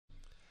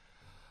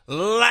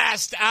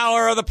Last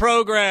hour of the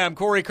program.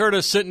 Corey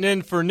Curtis sitting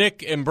in for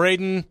Nick and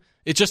Braden.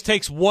 It just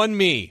takes one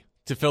me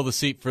to fill the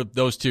seat for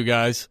those two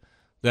guys.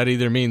 That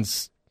either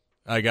means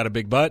I got a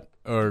big butt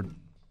or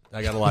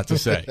I got a lot to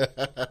say.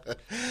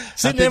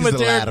 Sitting in with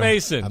Derek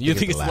Mason. You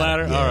think it's the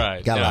latter? Yeah, all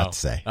right. Got a lot to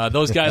say.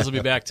 Those guys will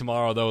be back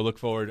tomorrow, though.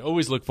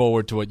 Always look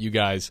forward to what you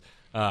guys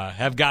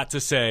have got to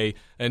say.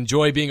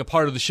 Enjoy being a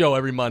part of the show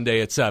every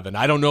Monday at 7.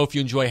 I don't know if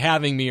you enjoy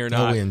having me or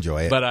not. No, we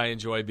enjoy it. But I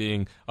enjoy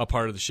being a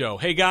part of the show.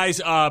 Hey, guys,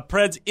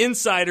 Preds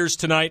Insiders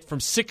tonight from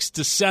 6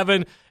 to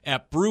 7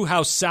 at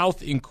Brewhouse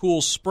South in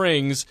Cool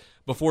Springs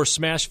before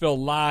Smashville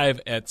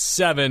Live at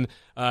 7.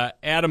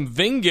 Adam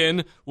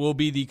Vingan will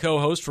be the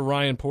co-host for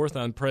Ryan Porth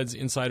on Preds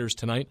Insiders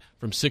tonight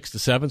from 6 to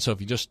 7. So if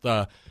you just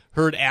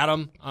heard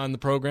Adam on the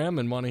program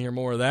and want to hear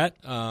more of that,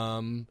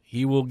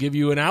 he will give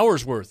you an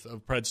hour's worth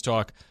of Preds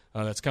talk.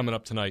 That's coming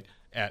up tonight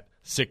at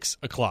 6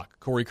 o'clock.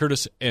 Corey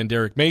Curtis and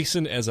Derek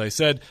Mason, as I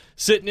said,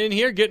 sitting in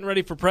here, getting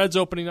ready for Preds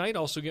opening night,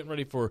 also getting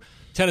ready for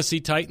Tennessee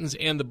Titans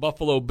and the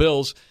Buffalo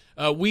Bills.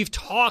 We've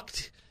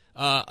talked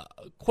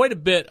quite a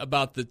bit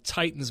about the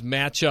Titans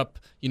matchup,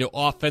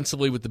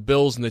 offensively with the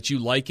Bills, and that you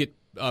like it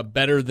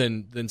better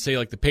than say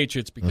like the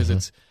Patriots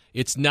because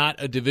it's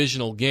not a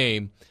divisional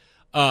game.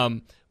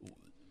 I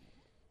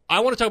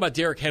want to talk about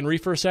Derrick Henry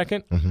for a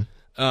second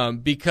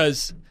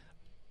because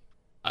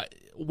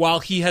while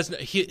he has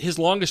his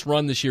longest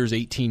run this year is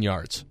 18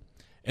 yards,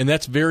 and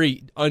that's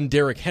very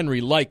un-Derrick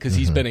Henry-like because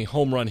he's been a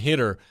home run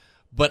hitter,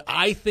 but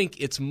I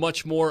think it's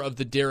much more of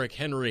the Derrick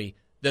Henry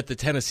that the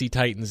Tennessee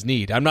Titans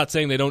need. I'm not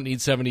saying they don't need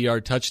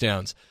 70-yard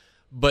touchdowns,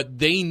 but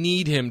they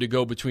need him to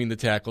go between the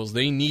tackles.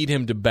 They need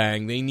him to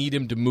bang. They need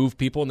him to move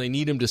people, and they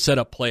need him to set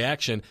up play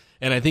action,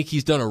 and I think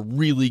he's done a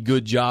really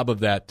good job of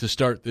that to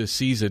start this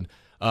season.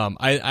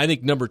 I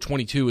think number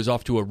 22 is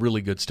off to a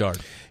really good start.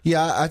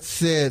 Yeah, I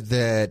said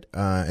that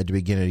at the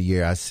beginning of the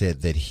year, I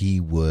said that he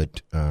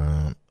would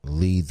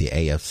lead the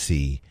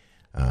AFC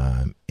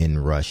in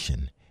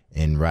rushing.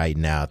 And right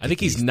now, I think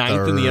he's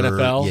ninth in the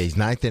NFL. Yeah, he's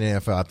ninth in the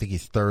NFL. I think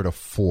he's third or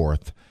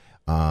fourth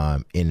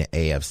in the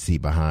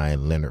AFC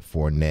behind Leonard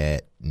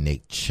Fournette,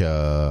 Nick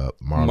Chubb,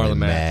 Marlon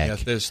Mack.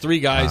 Yes, there's three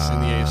guys in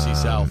the AFC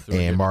South.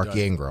 And Mark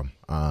Ingram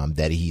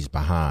that he's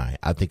behind.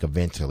 I think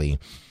eventually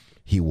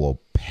he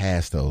will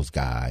pass those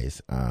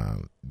guys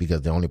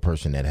because the only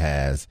person that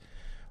has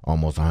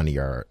almost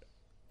 100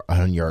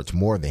 yards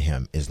more than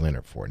him is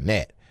Leonard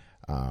Fournette.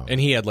 And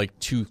he had like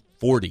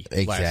 240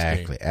 exactly,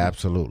 last game.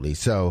 Absolutely.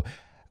 So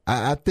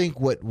I think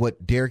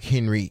what Derrick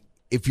Henry,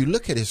 if you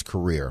look at his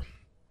career,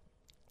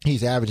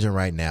 he's averaging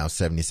right now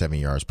 77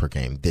 yards per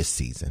game this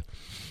season.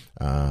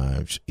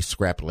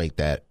 Extrapolate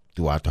that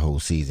throughout the whole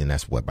season,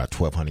 that's about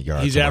 1,200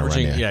 yards. He's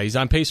averaging, he's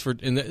on pace for,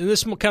 and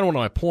this is kind of one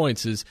of my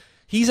points is,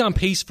 he's on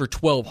pace for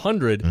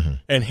 1,200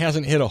 and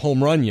hasn't hit a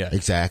home run yet.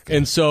 Exactly.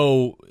 And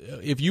so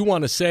if you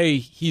want to say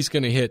he's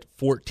going to hit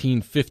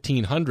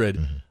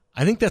 1,500,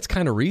 I think that's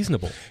kind of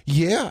reasonable.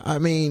 Yeah, I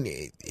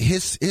mean,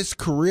 his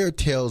career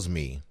tells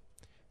me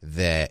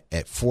that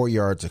at 4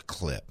 yards a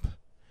clip,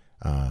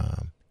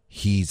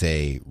 he's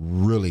a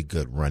really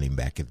good running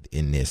back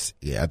in this.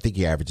 I think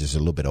he averages a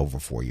little bit over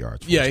 4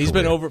 yards. Yeah, he's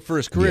been over for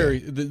his career.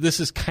 Yeah.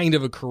 This is kind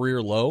of a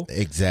career low.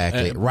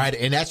 Exactly. Right,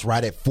 and that's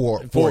right at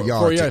four yards.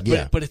 4 yards.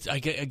 Yeah. But it's,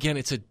 again,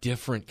 it's a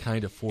different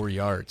kind of 4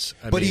 yards.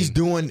 I mean, he's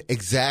doing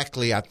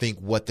exactly, I think,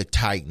 what the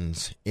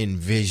Titans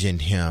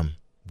envisioned him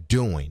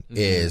doing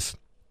is,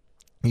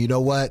 you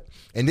know what?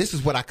 And this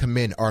is what I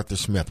commend Arthur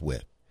Smith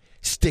with,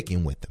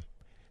 sticking with him,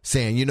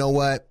 saying, you know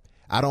what?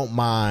 I don't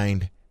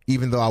mind.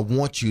 Even though I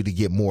want you to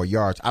get more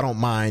yards, I don't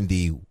mind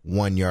the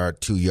 1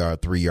 yard, 2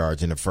 yard, 3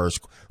 yards in the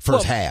first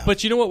half.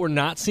 But you know what we're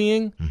not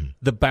seeing?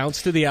 The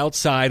bounce to the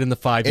outside and the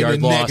 5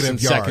 yard loss in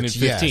second and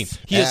 15. Yes,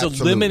 he has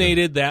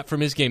eliminated that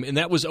from his game. And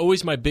that was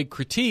always my big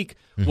critique,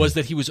 was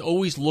that he was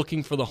always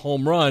looking for the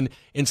home run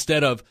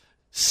instead of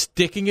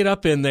sticking it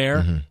up in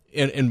there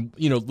and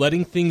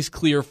letting things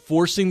clear,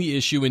 forcing the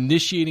issue,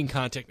 initiating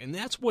contact. And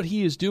that's what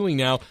he is doing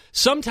now.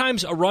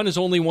 Sometimes a run is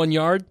only 1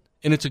 yard.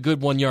 And it's a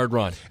good 1 yard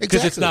run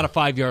because it's not a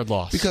 5 yard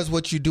loss. Because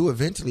what you do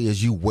eventually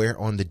is you wear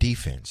on the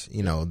defense.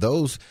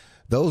 Those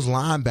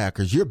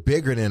linebackers, you're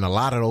bigger than a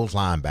lot of those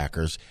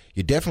linebackers.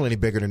 You're definitely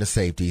bigger than the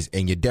safeties,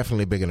 and you're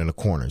definitely bigger than the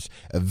corners.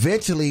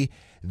 Eventually,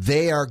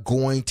 they are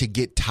going to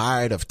get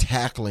tired of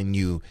tackling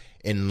you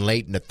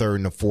late in the third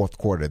and the fourth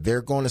quarter.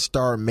 They're going to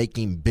start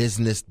making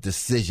business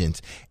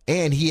decisions.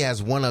 And he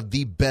has one of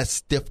the best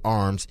stiff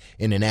arms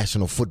in the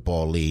National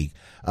Football League.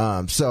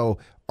 So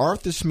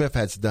Arthur Smith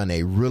has done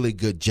a really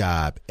good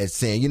job at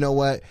saying, you know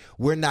what,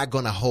 we're not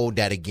going to hold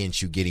that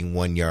against you getting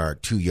 1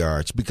 yard, 2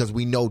 yards, because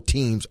we know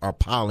teams are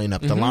piling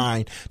up the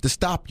line to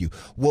stop you.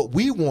 What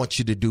we want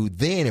you to do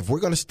then, if we're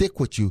going to stick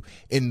with you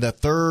in the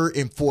third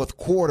and fourth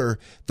quarter,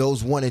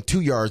 those 1 and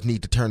 2 yards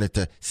need to turn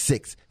into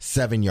 6,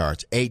 7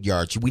 yards, 8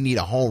 yards. We need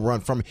a home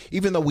run from it.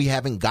 Even though we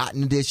haven't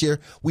gotten it this year,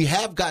 we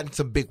have gotten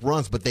some big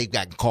runs, but they've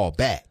gotten called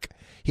back.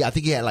 I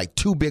think he had like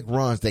 2 big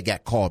runs that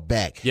got called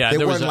back. Yeah,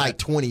 they weren't like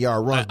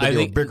 20-yard runs, but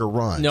they were bigger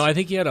runs. No, I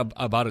think he had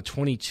about a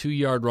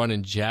 22-yard run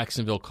in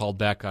Jacksonville called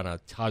back on a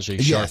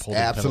Tajay Sharp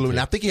holding absolutely. penalty.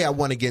 I think he had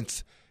one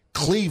against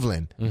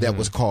Cleveland that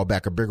was called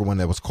back, a bigger one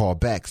that was called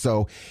back.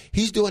 So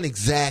he's doing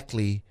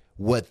exactly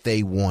what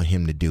they want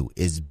him to do,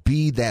 is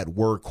be that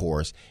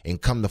workhorse,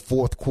 and come the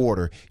fourth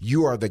quarter,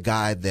 you are the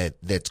guy that's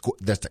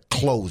the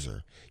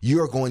closer.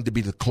 You're going to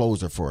be the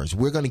closer for us.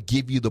 We're going to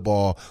give you the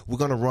ball. We're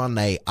going to run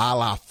a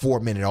la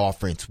 4-minute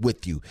offense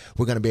with you.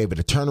 We're going to be able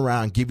to turn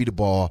around, give you the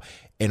ball,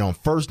 and on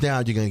first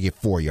down, you're going to get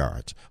 4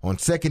 yards. On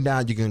second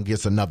down, you're going to get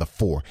us another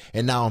 4.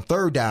 And now on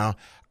third down,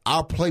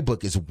 our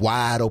playbook is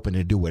wide open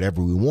to do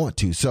whatever we want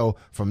to. So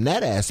from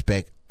that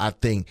aspect, I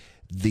think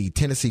the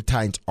Tennessee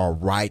Titans are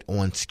right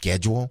on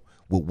schedule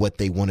with what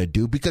they want to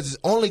do, because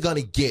it's only going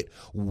to get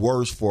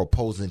worse for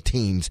opposing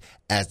teams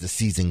as the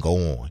season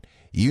go on.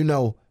 You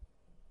know,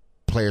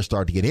 players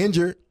start to get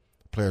injured.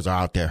 Players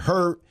are out there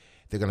hurt.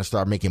 They're going to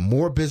start making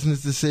more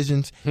business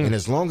decisions. And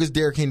as long as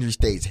Derrick Henry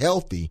stays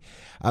healthy,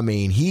 I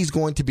mean, he's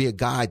going to be a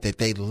guy that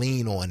they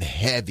lean on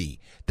heavy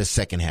the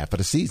second half of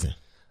the season.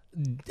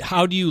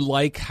 How do you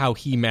like how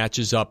he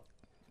matches up,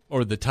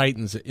 or the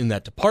Titans in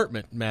that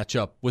department match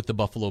up with the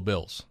Buffalo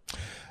Bills?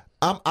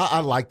 I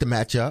like the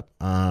matchup.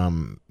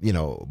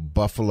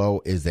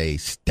 Buffalo is a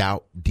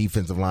stout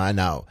defensive line.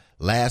 Now,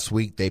 last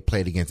week they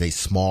played against a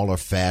smaller,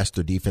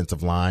 faster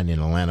defensive line in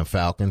Atlanta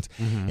Falcons,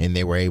 and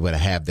they were able to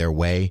have their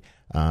way.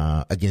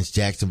 Against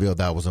Jacksonville,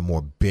 that was a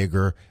more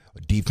bigger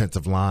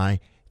defensive line.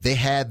 They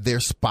had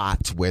their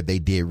spots where they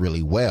did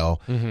really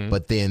well,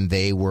 but then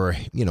they were,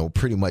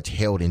 pretty much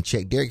held in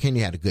check. Derrick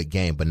Henry had a good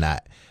game, but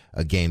not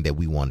a game that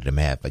we wanted him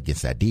to have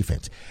against that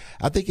defense.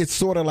 I think it's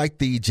sort of like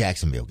the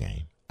Jacksonville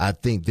game. I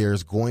think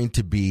there's going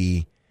to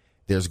be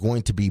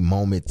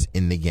moments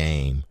in the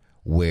game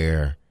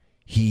where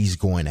he's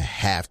going to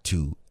have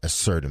to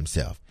assert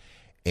himself,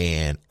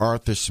 and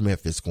Arthur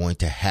Smith is going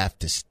to have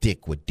to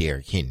stick with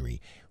Derrick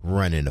Henry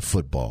running the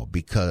football,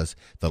 because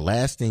the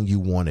last thing you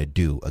want to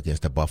do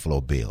against the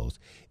Buffalo Bills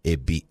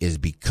is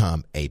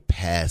become a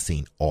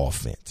passing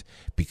offense,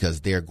 because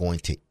they're going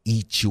to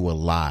eat you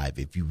alive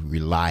if you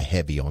rely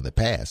heavy on the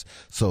pass.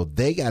 So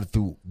they got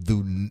through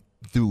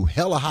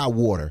hell or high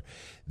water,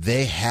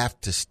 they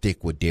have to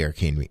stick with Derrick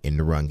Henry in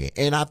the run game.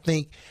 And I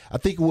think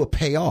it will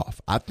pay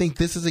off. I think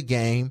this is a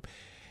game,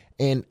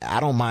 and I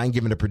don't mind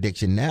giving a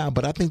prediction now,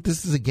 but I think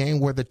this is a game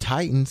where the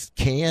Titans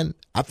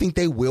I think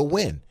they will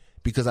win,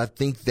 because I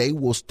think they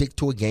will stick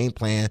to a game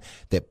plan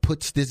that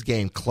puts this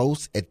game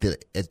close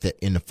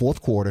in the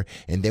fourth quarter,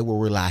 and they will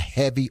rely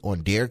heavy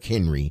on Derrick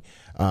Henry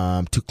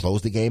to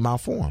close the game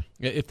out for them.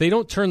 If they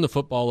don't turn the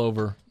football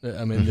over,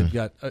 I mean, they've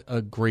got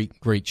a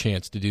great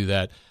chance to do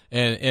that.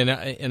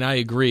 And I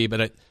agree,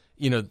 but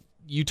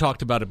you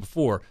talked about it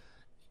before.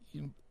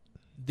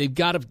 They've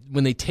got to,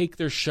 when they take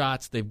their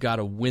shots, they've got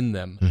to win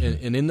them.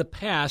 And in the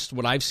past,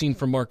 what I've seen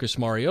from Marcus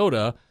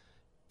Mariota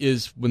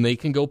is when they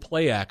can go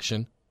play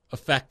action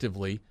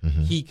effectively,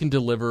 he can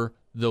deliver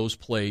those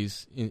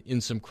plays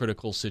in some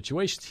critical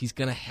situations. He's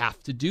going to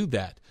have to do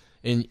that.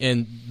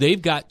 And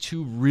they've got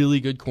 2 really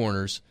good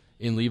corners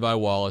in Levi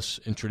Wallace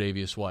and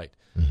Tre'Davious White.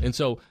 And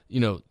so,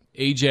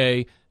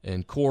 AJ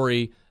and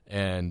Corey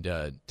and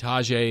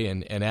Tajay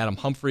and Adam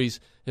Humphries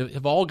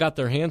have all got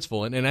their hands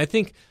full. And I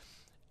think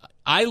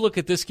I look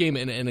at this game,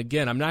 and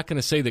again, I'm not going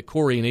to say that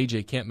Corey and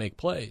AJ can't make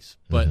plays,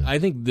 but I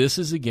think this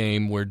is a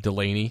game where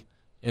Delaney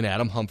and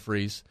Adam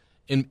Humphries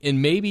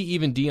and maybe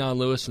even Dion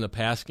Lewis in the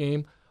pass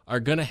game are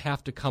going to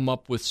have to come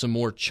up with some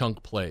more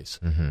chunk plays.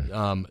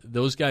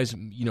 Those guys,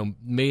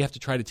 may have to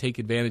try to take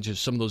advantage of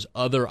some of those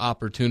other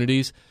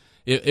opportunities.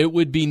 It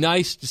would be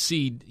nice to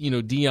see,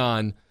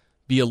 Dion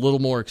be a little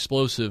more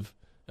explosive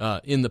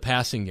in the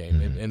passing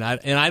game, and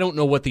I don't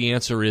know what the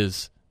answer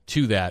is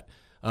to that.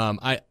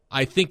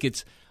 I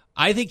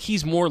think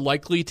he's more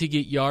likely to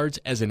get yards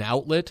as an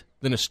outlet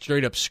than a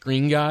straight up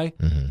screen guy,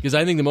 because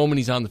I think the moment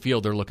he's on the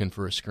field, they're looking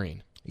for a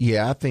screen.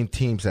 Yeah, I think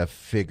teams have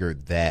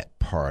figured that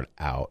part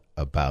out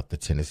about the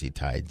Tennessee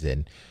Titans.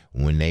 And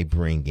when they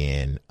bring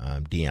in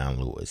Dion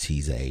Lewis,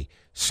 he's a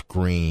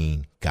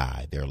screen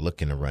guy. They're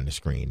looking to run the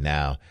screen.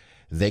 Now,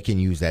 they can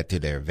use that to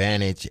their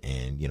advantage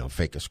and,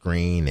 fake a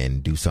screen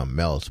and do something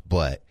else.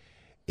 But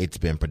it's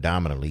been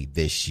predominantly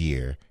this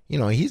year.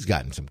 He's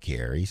gotten some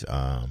carries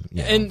from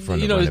the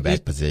running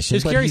back position.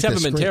 His carries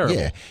haven't been terrible.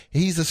 Yeah,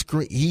 he's a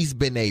screen. He's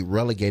been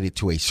relegated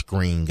to a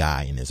screen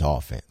guy in his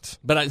offense.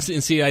 But I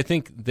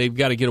think they've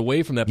got to get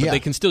away from that. But they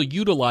can still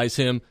utilize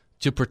him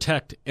to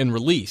protect and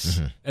release,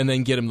 and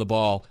then get him the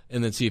ball,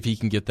 and then see if he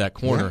can get that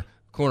corner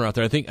out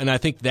there. I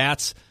think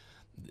that's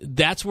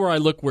where I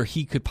look, where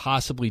he could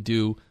possibly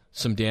do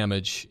some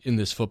damage in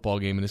this football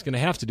game, and is going to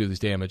have to do this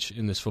damage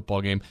in this football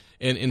game.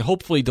 And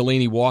hopefully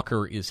Delaney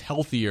Walker is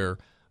healthier,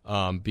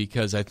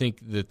 because I think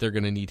that they're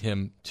going to need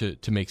him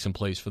to make some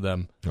plays for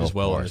them as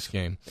well in this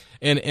game.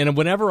 And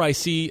whenever I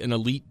see an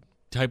elite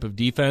type of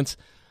defense,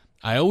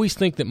 I always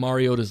think that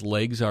Mariota's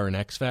legs are an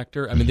X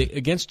factor. I mean,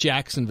 against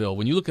Jacksonville,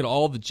 when you look at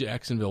all the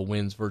Jacksonville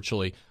wins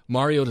virtually,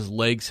 Mariota's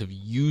legs have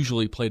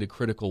usually played a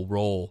critical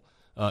role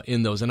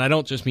in those. And I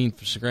don't just mean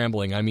for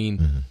scrambling. I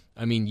mean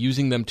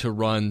using them to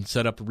run,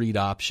 set up read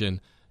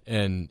option,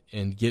 and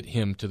get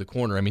him to the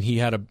corner. I mean, he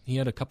had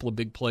a couple of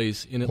big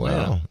plays in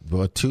Atlanta.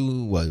 Well,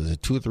 2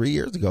 or 3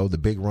 years ago, the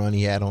big run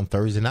he had on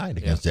Thursday night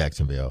against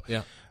Jacksonville.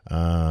 Yeah.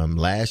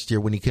 Last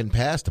year when he couldn't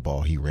pass the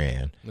ball, he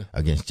ran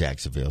against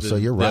Jacksonville. So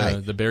you're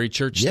right. The Barry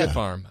Church stiff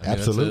arm. I mean,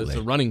 absolutely.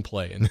 It's a running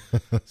play. And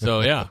so,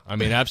 yeah, I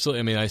mean, absolutely.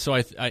 I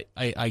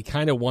mean, I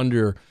kind of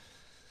wonder,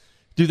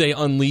 do they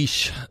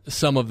unleash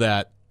some of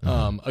that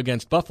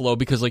against Buffalo?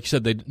 Because, like you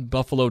said,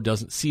 Buffalo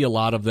doesn't see a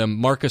lot of them.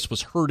 Marcus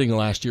was hurting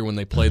last year when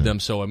they played them,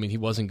 so, I mean, he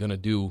wasn't going to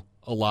do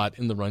a lot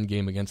in the run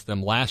game against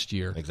them last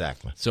year.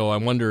 Exactly. So I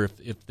wonder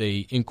if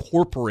they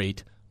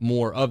incorporate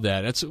more of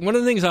that. That's one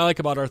of the things I like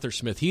about Arthur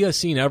Smith. He has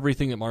seen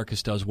everything that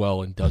Marcus does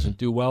well and doesn't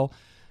do well,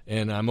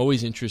 and I'm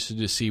always interested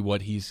to see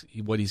what he's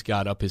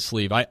got up his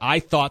sleeve. I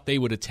thought they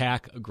would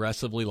attack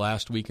aggressively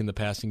last week in the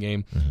passing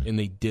game, and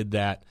they did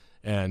that,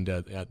 and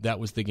that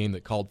was the game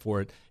that called for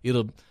it.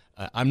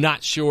 I'm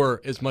not sure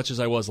as much as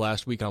I was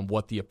last week on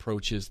what the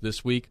approach is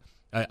this week.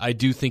 I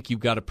do think you've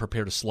got to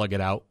prepare to slug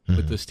it out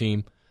with this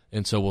team,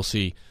 and so we'll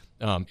see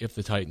if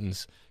the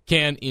Titans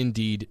can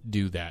indeed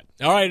do that.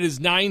 All right, it is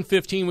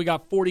 9:15. We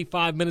got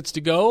 45 minutes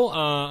to go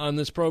on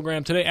this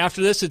program today.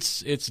 After this,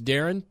 it's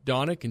Darren,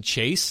 Donick, and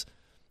Chase.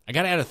 I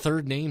got to add a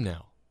third name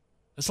now.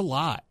 That's a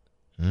lot.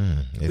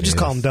 We just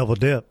call him Double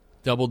Dip.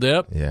 Double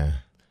Dip? Yeah.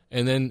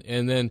 And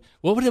then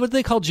what did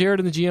they call Jared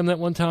and the GM that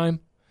one time?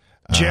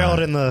 Gerald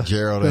and the coach.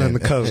 Gerald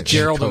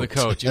and the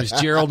coach. It was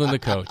Gerald and the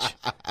coach.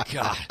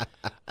 God.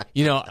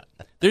 You know,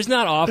 there's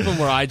not often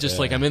where I just,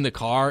 I'm in the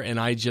car and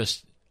I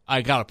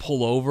got to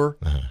pull over.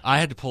 I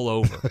had to pull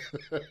over.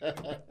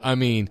 I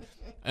mean,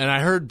 and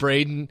I heard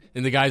Braden,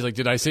 and the guy's like,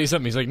 "Did I say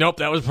something?" He's like, "Nope,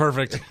 that was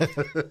perfect."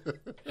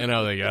 And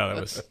I was like,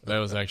 "Yeah, that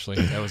was actually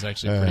pretty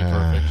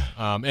perfect."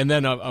 And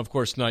then, of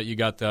course, tonight you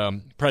got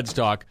Preds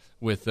Talk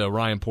with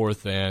Ryan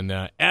Porth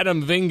and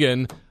Adam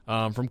Vingan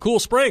from Cool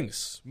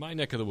Springs, my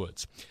neck of the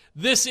woods.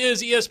 This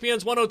is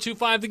ESPN's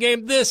 102.5 The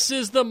Game. This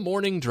is the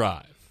Morning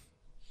Drive.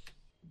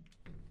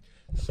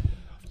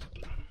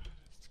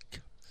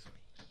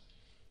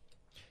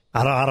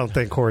 I don't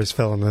think Corey's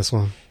feeling this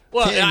one.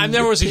 Well, I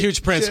never was a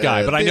huge Prince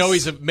guy, but I know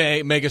he's a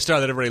mega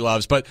star that everybody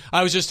loves. But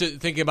I was just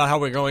thinking about how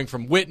we're going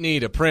from Whitney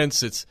to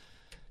Prince.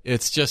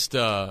 It's just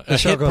a the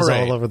show hit goes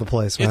parade. all over the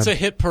place, man. It's a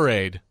hit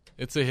parade.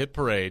 It's a hit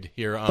parade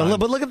here on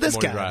but look at this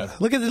guy.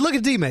 Drive. Look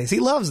at D-Mace. He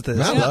loves this.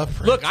 I love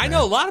Prince. Look, I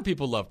know a lot of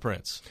people love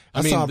Prince.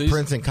 I saw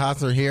Prince in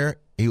concert here.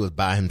 He was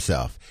by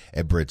himself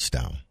at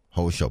Bridgestone.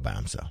 Whole show by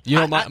himself.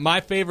 You know,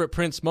 my favorite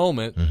Prince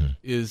moment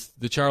is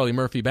the Charlie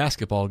Murphy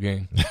basketball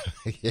game.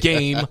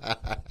 Game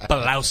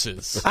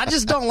blouses. I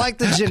just don't like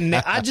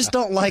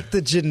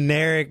the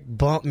generic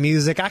bump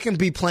music. I can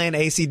be playing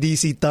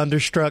AC/DC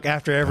Thunderstruck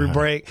after every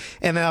break,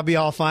 and then I'll be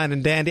all fine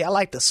and dandy. I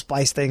like to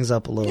spice things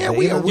up a little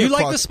bit. You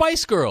like the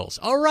Spice Girls.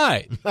 All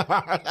right.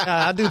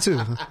 I do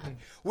too.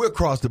 We're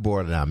across the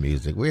board in our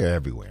music. We're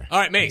everywhere. All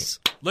right, Mace.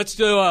 Let's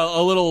do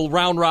a little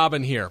round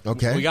robin here.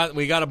 Okay.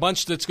 We got a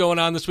bunch that's going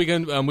on this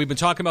weekend. We've been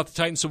talking about the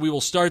Titans, so we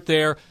will start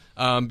there.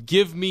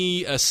 Give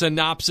me a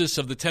synopsis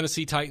of the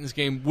Tennessee Titans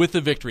game with the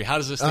victory. How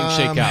does this thing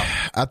shake out?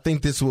 I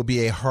think this will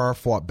be a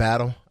hard-fought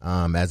battle,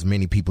 as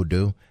many people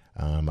do.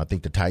 I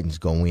think the Titans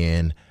go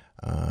in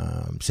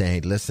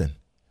saying, listen,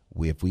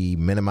 if we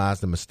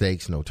minimize the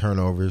mistakes, no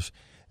turnovers,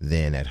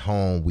 then at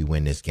home we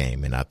win this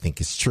game, and I think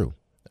it's true.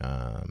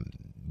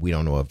 We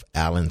don't know if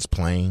Allen's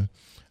playing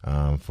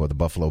for the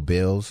Buffalo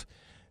Bills.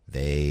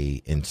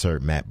 They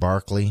insert Matt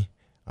Barkley.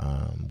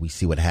 We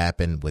see what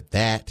happened with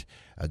that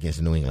against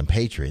the New England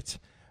Patriots.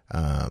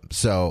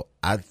 So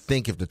I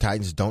think if the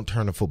Titans don't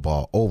turn the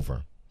football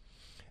over,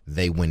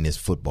 they win this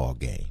football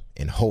game.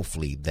 And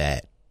hopefully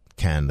that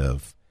kind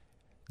of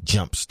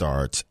jump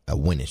starts a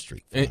winning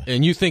streak.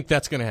 And you think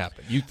that's going to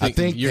happen? I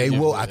think they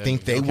will. I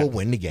think they will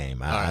win the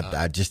game.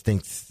 I just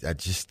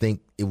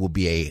think it will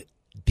be a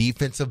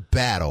defensive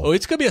battle. Oh,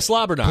 it's going to be a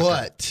slobber knocker.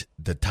 But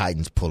the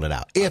Titans pull it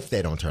out if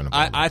they don't turn the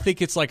ball over. I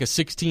think it's like a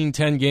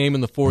 16-10 game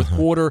in the fourth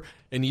quarter,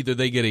 and either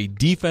they get a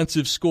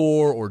defensive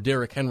score or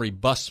Derrick Henry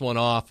busts one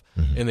off,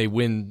 and they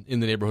win in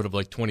the neighborhood of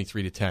like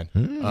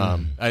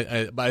 23-10.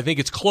 I think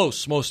it's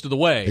close most of the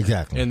way.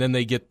 Exactly. And then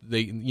they get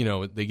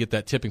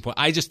that tipping point.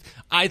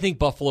 I think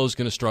Buffalo's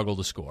going to struggle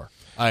to score.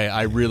 I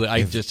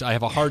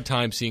have a hard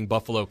time seeing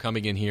Buffalo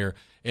coming in here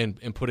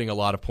and putting a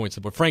lot of points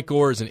up. But Frank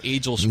Gore is an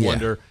ageless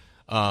wonder.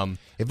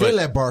 If they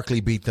let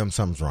Barkley beat them,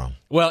 something's wrong.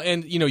 Well,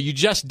 and you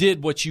just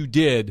did what you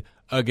did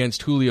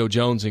against Julio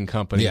Jones and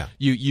company. Yeah.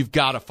 You've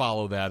got to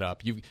follow that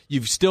up.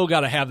 You've still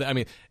got to have that. I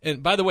mean,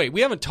 and by the way, we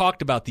haven't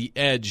talked about the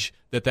edge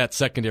that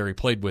secondary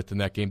played with in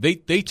that game. They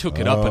took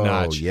it up a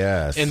notch.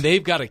 Yes. And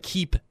they've got to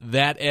keep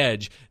that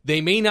edge.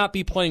 They may not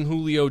be playing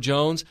Julio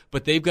Jones,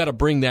 but they've got to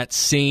bring that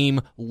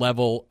same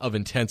level of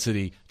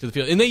intensity to the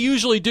field. And they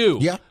usually do.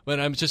 Yeah. But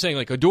I'm just saying,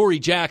 like, Adoree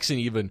Jackson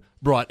even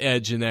brought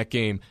edge in that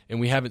game, and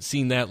we haven't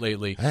seen that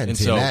lately. I hadn't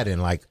seen that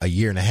in like a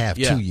year and a half,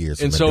 2 years.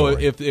 And so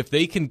if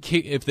they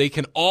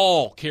can all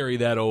all carry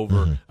that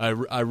over. I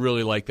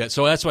really like that.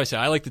 So that's why I say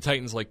I like the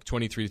Titans like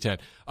 23-10.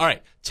 All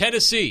right,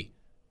 Tennessee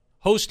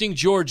hosting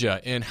Georgia,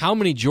 and how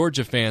many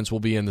Georgia fans will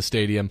be in the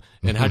stadium,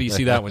 and how do you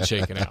see that one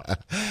shaking out?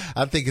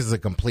 I think it's a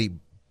complete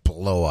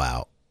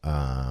blowout.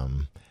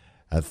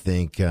 I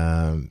think,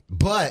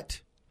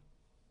 but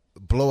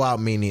blowout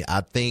meaning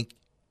I think.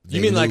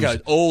 You mean like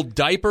an old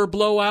diaper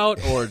blowout,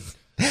 or?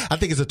 I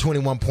think it's a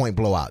 21-point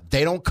blowout.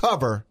 They don't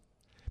cover.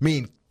 I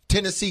mean,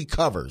 Tennessee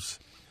covers.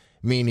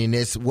 Meaning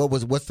it's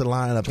what's the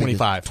line up?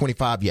 25.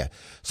 25, yeah.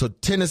 So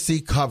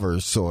Tennessee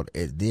covers. So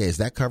is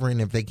that covering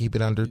if they keep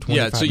it under 25?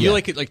 Yeah. So you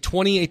like it like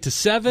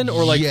 28-7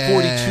 or like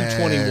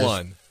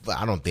 42-21?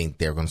 I don't think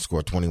they're going to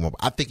score 21.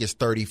 I think it's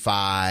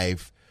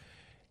 35.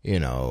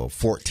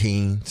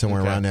 14,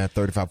 somewhere around there,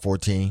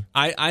 35-14.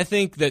 I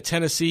think that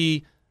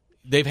Tennessee,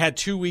 they've had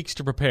 2 weeks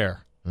to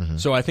prepare.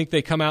 So I think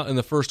they come out in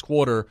the first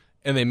quarter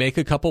and they make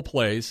a couple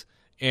plays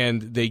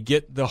and they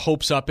get the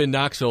hopes up in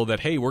Knoxville that,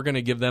 hey, we're going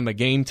to give them a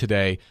game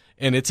today.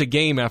 And it's a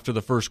game after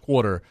the first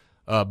quarter.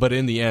 But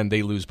in the end,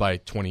 they lose by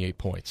 28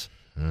 points.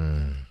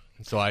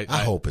 So I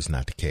hope it's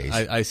not the case.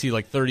 I see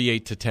like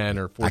 38-10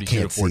 or 42-14. I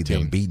can't see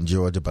them beating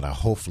Georgia, but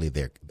hopefully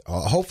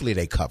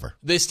they cover.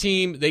 This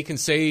team, they can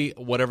say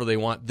whatever they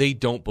want. They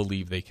don't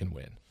believe they can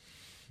win.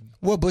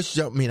 Well, not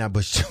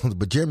Bush Jones,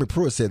 but Jeremy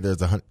Pruitt said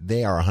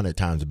they are 100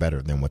 times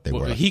better than what they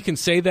were. He can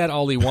say that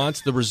all he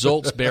wants. The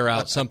results bear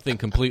out something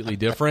completely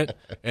different,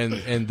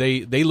 and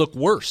they look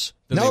worse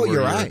than they were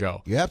a year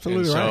ago. You're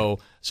absolutely right.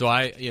 So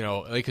I,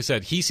 like I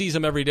said, he sees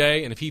them every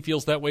day, and if he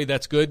feels that way,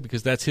 that's good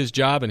because that's his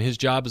job, and his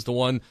job is the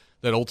one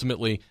that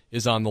ultimately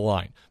is on the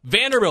line.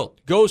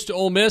 Vanderbilt goes to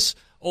Ole Miss.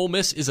 Ole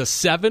Miss is a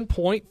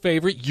 7-point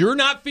favorite. You're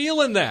not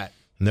feeling that.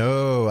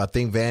 No, I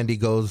think Vandy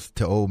goes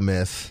to Ole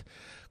Miss,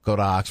 go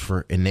to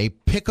Oxford, and they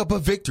pick up a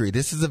victory.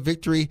 This is a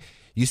victory.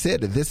 You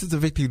said that this is a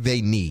victory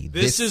they need.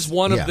 This is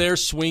one of their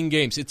swing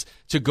games. It's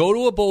to go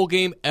to a bowl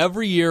game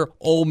every year.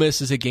 Ole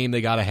Miss is a game they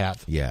got to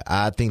have. Yeah,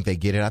 I think they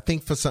get it. I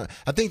think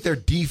their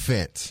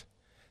defense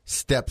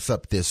steps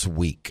up this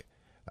week,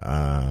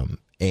 and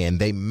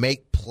they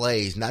make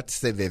plays. Not to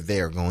say that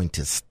they are going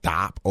to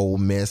stop Ole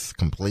Miss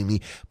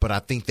completely, but I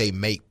think they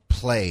make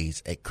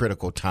plays at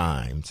critical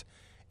times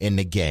in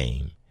the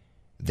game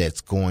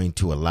that's going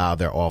to allow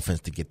their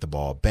offense to get the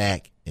ball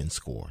back and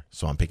score.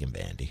 So I'm picking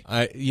Vandy.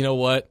 You know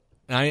what?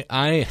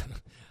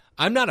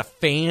 I'm not a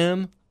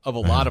fan of a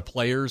lot of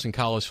players in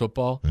college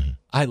football.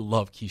 I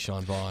love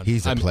Keyshawn Vaughn.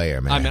 He's a player,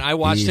 man. I mean, I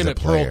watched him at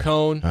Pearl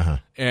Cone,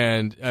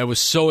 and I was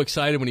so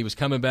excited when he was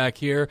coming back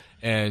here.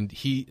 And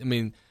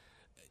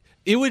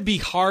it would be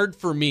hard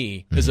for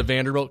me as a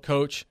Vanderbilt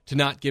coach to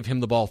not give him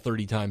the ball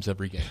 30 times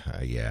every game.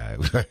 Yeah.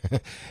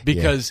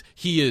 Because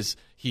he is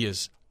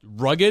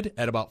rugged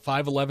at about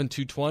 5'11",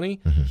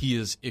 220. He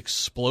is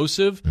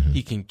explosive.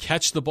 He can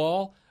catch the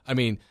ball. I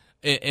mean,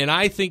 and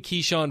I think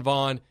Keyshawn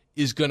Vaughn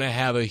is going to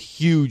have a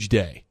huge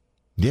day.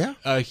 Yeah.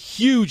 A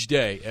huge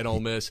day at Ole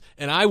Miss,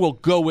 and I will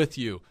go with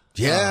you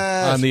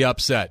on the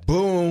upset.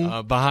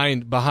 Boom.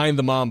 Behind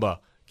the Mamba,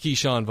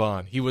 Keyshawn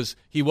Vaughn. He was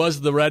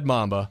the red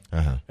Mamba,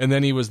 and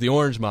then he was the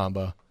orange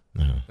Mamba,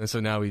 and so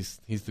now he's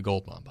the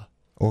gold Mamba.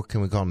 Or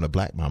can we call him the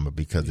black Mamba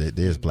because it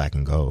is black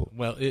and gold?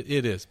 Well,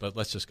 it is, but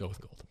let's just go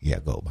with gold. Yeah,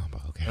 gold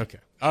Mamba. Okay.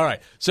 All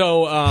right.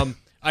 So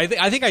I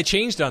think I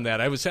changed on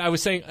that. I was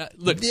saying,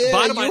 look,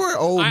 bottom line, you were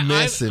Ole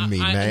Missing me,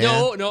 man.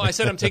 No, I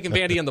said I'm taking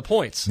Vandy on the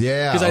points.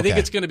 Yeah, because I think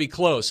it's going to be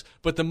close.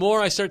 But the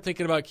more I start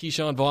thinking about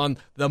Keyshawn Vaughn,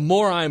 the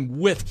more I'm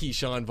with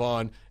Keyshawn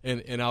Vaughn,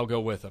 and I'll go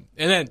with him.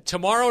 And then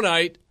tomorrow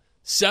night,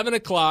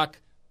 7:00,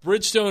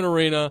 Bridgestone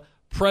Arena,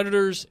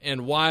 Predators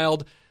and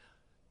Wild.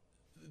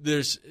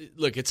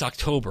 It's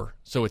October,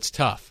 so it's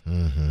tough.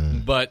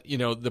 But,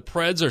 the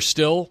Preds are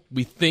still,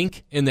 we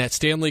think, in that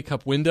Stanley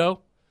Cup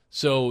window.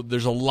 So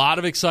there's a lot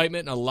of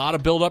excitement and a lot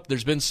of buildup.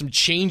 There's been some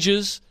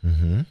changes.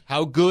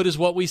 How good is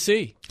what we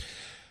see?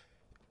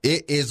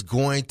 It is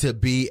going to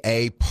be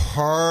a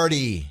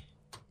party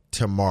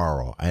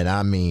tomorrow, and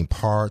I mean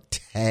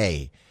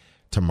party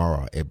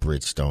tomorrow at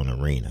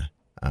Bridgestone Arena.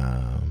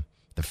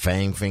 The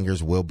Fang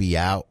Fingers will be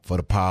out for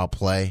the power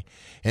play.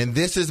 And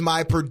this is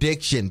my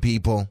prediction,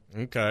 people.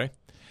 Okay.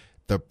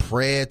 The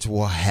Preds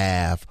will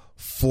have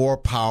 4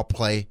 power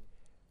play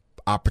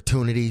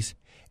opportunities,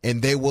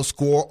 and they will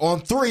score on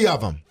 3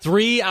 of them.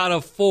 3 out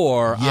of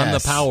 4 on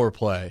the power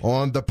play.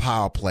 On the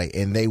power play,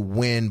 and they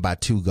win by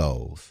 2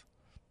 goals.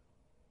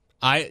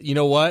 You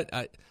know what?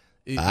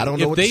 I don't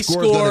know what the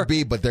score is going to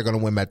be, but they're going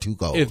to win by 2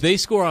 goals. If they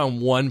score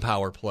on 1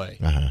 power play,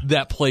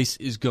 that place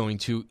is going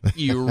to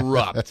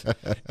erupt.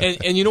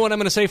 And you know what I'm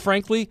going to say,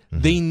 frankly?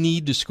 They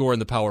need to score in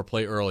the power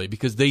play early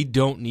because they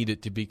don't need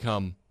it to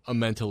become a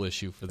mental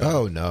issue for them.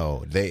 Oh,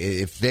 no.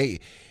 If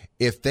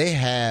they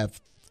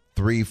have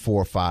 3,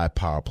 4, 5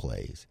 power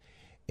plays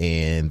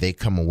and they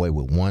come away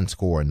with 1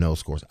 score and no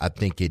scores, I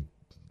think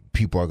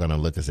people are going to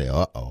look and say,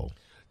 uh-oh.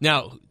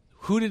 Now,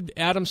 who did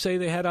Adam say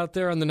they had out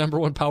there on the number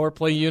 1 power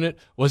play unit?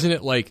 Wasn't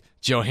it like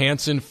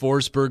Johansson,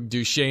 Forsberg,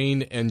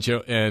 Duchesne, and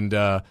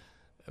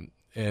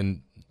I'm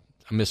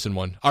missing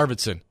one,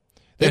 Arvidsson?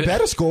 They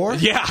better score.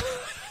 Yeah.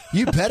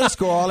 You better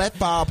score all that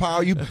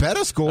firepower. You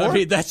better score. I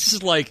mean, this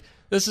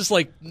is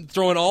like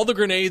throwing all the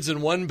grenades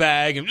in one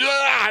bag and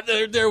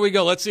there we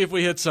go. Let's see if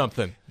we hit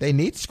something. They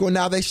need to score.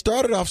 Now, they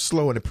started off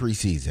slow in the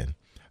preseason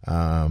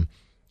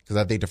because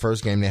I think the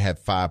first game they had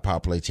 5 power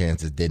play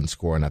chances, didn't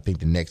score, and I think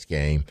the next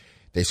game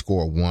they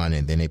scored 1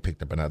 and then they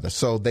picked up another.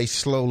 So they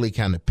slowly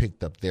kind of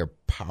picked up their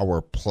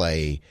power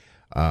play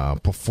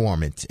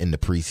performance in the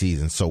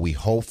preseason. So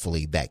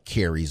hopefully that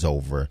carries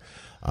over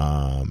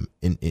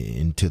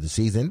into the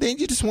season. Then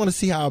you just want to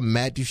see how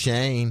Matt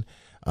Duchene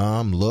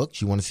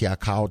looks. You want to see how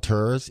Kyle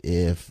Turris,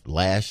 if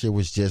last year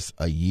was just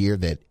a year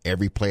that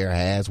every player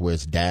has where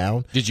it's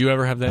down. Did you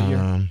ever have that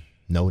year?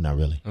 No, not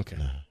really. Okay.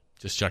 No.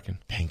 Just checking.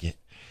 Dang it.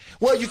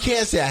 Well, you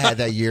can't say I had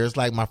that year. It's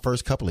like my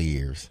first couple of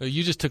years. So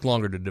you just took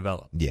longer to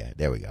develop. Yeah,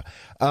 there we go.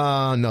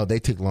 No, they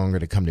took longer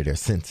to come to their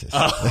senses.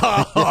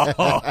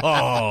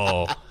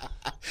 Oh.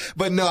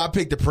 But no, I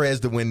picked the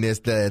Preds to win this.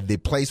 The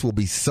place will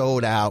be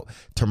sold out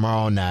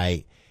tomorrow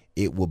night.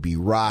 It will be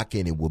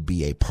rocking. It will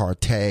be a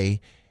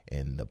party,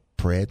 and the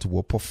Preds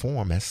will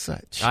perform as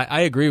such.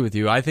 I agree with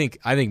you. I think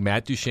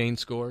Matt Duchene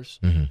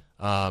scores, and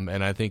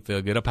I think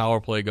they'll get a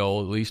power play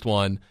goal, at least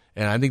one,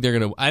 and I think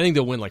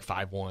they'll win like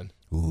 5-1.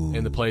 Ooh.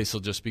 And the place will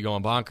just be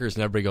going bonkers,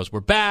 and everybody goes, "We're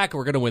back.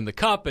 We're going to win the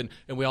cup," and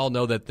we all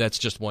know that that's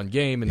just one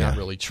game and not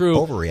really true.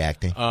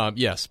 Overreacting.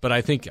 Yes, but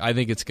I think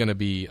it's going to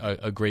be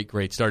a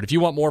great start. If you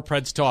want more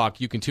Preds talk,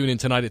 you can tune in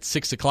tonight at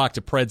 6:00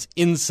 to Preds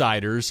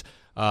Insiders.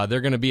 They're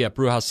going to be at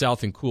Brewhouse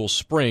South in Cool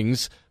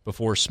Springs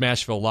before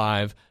Smashville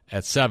Live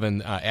at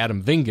 7.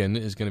 Adam Vingan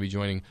is going to be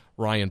joining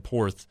Ryan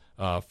Porth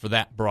for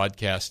that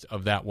broadcast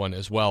of that one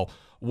as well.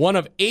 One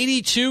of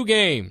 82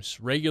 games,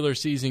 regular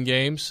season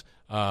games,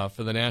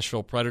 for the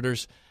Nashville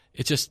Predators.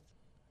 It just,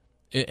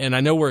 and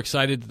I know we're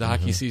excited that the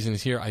hockey season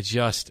is here.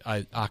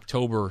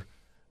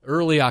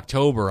 Early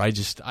October,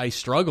 I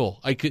struggle.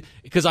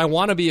 Because I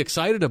want to be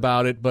excited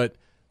about it, but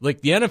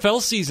like the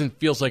NFL season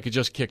feels like it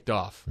just kicked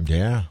off.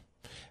 Yeah.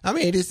 I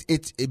mean,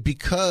 it's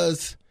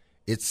because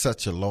it's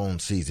such a long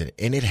season,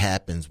 and it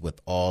happens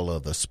with all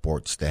of the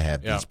sports that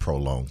have these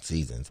prolonged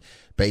seasons.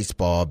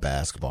 Baseball,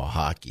 basketball,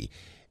 hockey.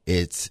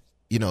 It's,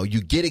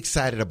 you get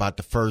excited about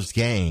the first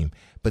game,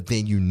 but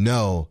then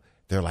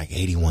there are like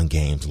 81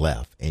 games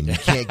left, and you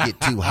can't get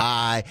too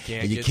high,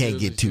 and you can't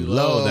get too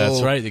low.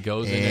 That's right. It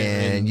goes in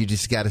and you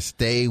just got to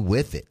stay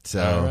with it.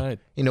 So, all right.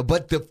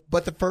 But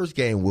the first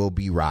game will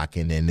be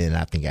rocking, and then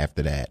I think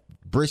after that,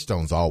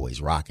 Bridgestone's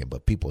always rocking,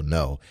 but people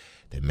know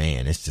that,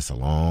 man, it's just a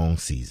long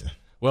season.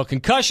 Well,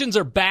 concussions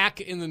are back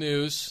in the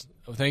news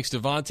thanks to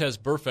Vontaze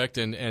Burfict,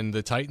 and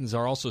the Titans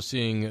are also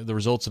seeing the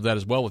results of that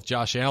as well with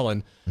Josh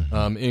Allen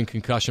in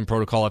concussion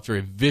protocol after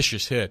a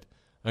vicious hit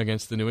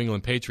against the New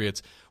England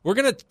Patriots. We're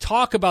going to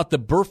talk about the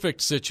Burfict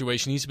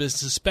situation. He's been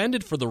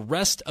suspended for the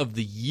rest of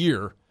the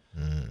year.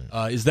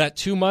 Is that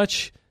too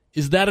much?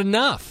 Is that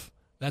enough?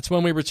 That's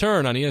when we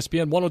return on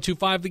ESPN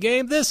 102.5 The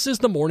Game. This is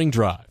The Morning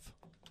Drive.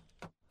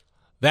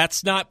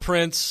 That's not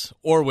Prince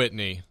or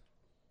Whitney.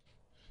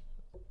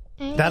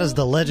 That is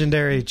the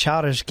legendary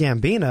Childish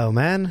Gambino,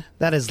 man.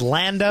 That is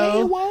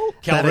Lando. That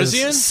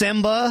Calrissian? is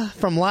Simba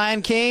from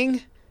Lion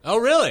King. Oh,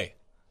 really?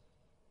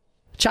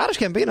 Childish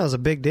Gambino is a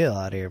big deal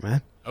out here,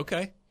 man.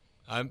 Okay.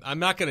 I'm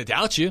not going to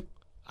doubt you.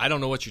 I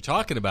don't know what you're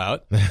talking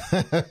about.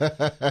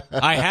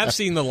 I have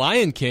seen The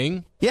Lion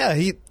King. Yeah,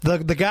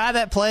 the guy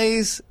that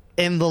plays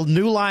in the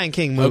new Lion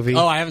King movie.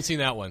 Oh, I haven't seen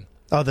that one.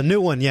 Oh, the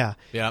new one, yeah.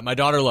 Yeah, my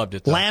daughter loved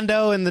it, though.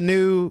 Lando in the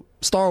new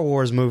Star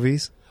Wars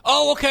movies.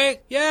 Oh,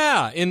 okay.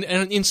 Yeah,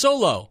 in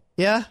Solo.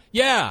 Yeah?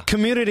 Yeah.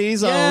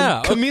 Community's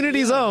own.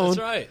 Community's own. That's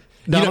right.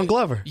 Donald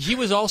Glover. He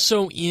was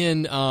also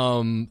in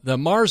the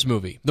Mars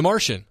movie, The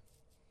Martian.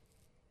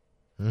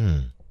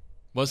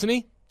 Wasn't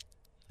he?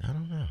 I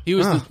don't know.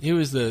 He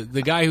was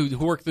the guy who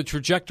worked the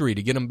trajectory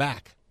to get him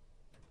back.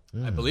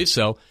 I believe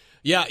so.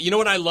 Yeah, you know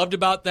what I loved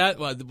about that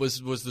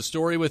was the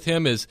story with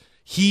him is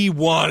he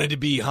wanted to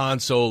be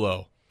Han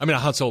Solo. I mean,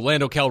 not Han Solo,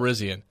 Lando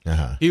Calrissian.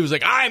 He was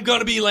like, I'm going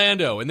to be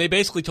Lando. And they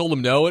basically told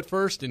him no at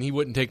first, and he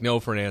wouldn't take no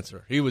for an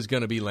answer. He was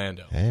going to be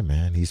Lando. Hey,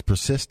 man, he's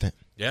persistent.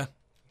 Yeah.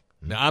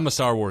 Now, I'm a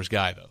Star Wars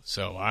guy, though,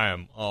 so I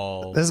am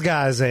all... This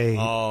guy is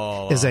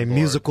a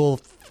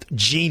musical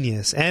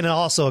genius and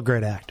also a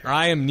great actor.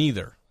 I am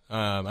neither.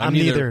 I'm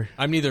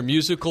neither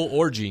musical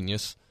or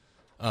genius.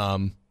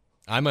 I'm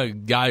a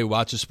guy who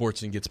watches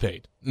sports and gets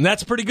paid. And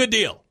that's a pretty good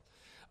deal.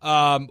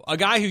 A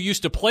guy who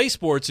used to play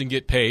sports and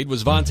get paid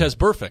was Vontaze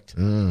Burfict.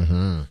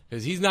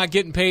 Because he's not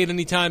getting paid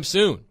anytime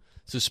soon.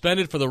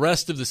 Suspended for the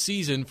rest of the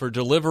season for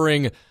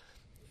delivering,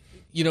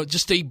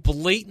 just a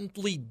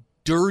blatantly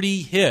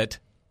dirty hit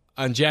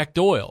on Jack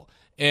Doyle.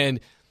 And,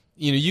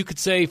 you could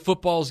say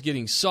football's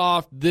getting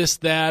soft, this,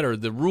 that, or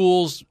the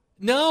rules.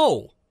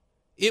 No.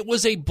 It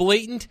was a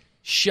blatant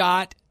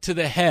shot to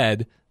the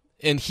head,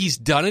 and he's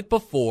done it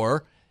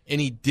before, and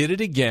he did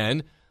it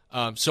again.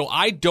 So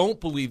I don't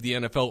believe the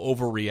NFL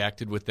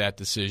overreacted with that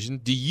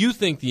decision. Do you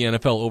think the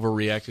NFL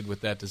overreacted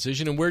with that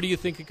decision, and where do you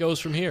think it goes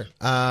from here?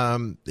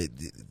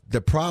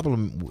 The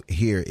problem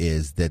here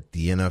is that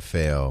the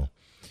NFL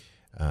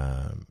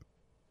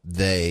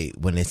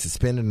when they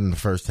suspended him the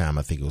first time,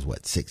 I think it was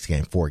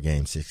 4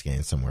 games, 6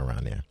 games, somewhere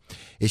around there.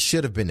 It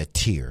should have been a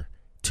tier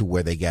to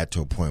where they got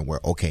to a point where,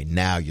 okay,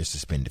 now you're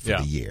suspended for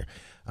the year.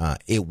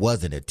 It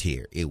wasn't a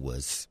tier. It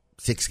was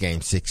 6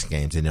 games,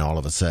 and then all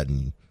of a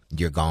sudden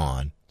you're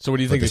gone. So what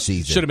do you think? It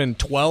should have been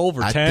 12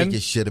 or 10? I think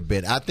it should have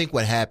been. I think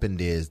what happened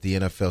is the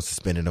NFL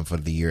suspended him for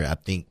the year. I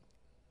think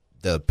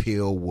the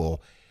appeal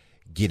will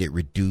get it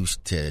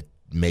reduced to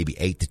maybe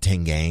 8 to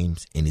 10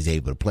 games, and he's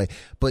able to play.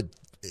 But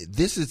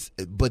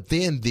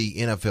then the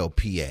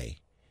NFLPA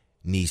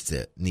needs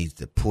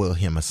to pull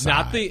him aside.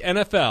 Not the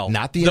NFL.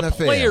 Not the NFL.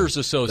 The Players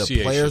Association.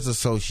 The Players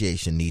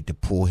Association need to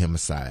pull him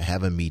aside,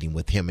 have a meeting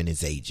with him and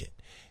his agent,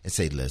 and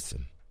say,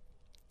 listen,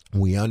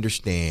 we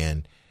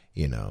understand,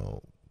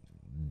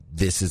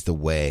 this is the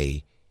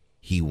way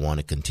he want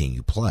to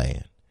continue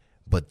playing,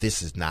 but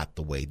this is not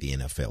the way the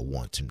NFL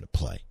wants him to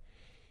play.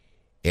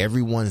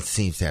 Everyone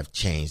seems to have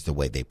changed the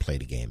way they play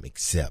the game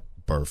except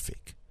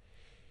Burfict.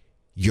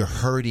 You're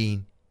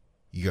hurting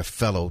your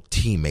fellow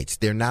teammates.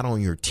 They're not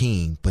on your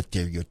team, but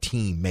they're your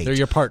teammates. They're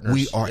your partners.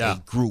 We are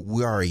a group.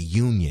 We are a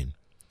union.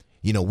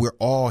 We're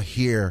all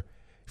here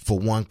for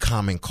one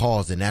common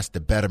cause, and that's the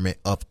betterment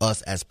of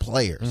us as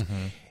players.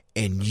 Mm-hmm.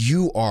 And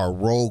you are a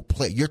rogue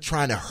player. You're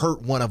trying to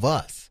hurt one of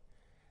us.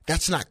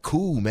 That's not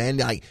cool, man.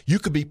 Like, you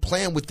could be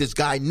playing with this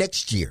guy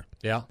next year.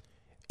 Yeah.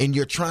 And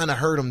you're trying to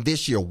hurt him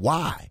this year.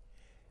 Why?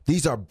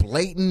 These are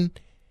blatant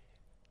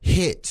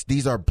hits.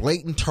 These are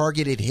blatant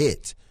targeted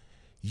hits.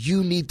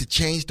 You need to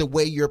change the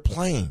way you're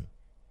playing.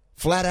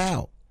 Flat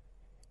out.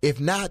 If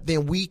not,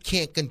 then we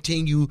can't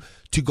continue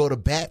to go to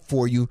bat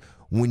for you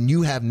when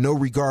you have no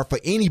regard for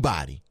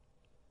anybody.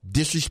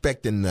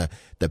 Disrespecting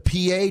the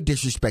PA,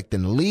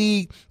 disrespecting the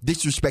league,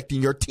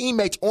 disrespecting your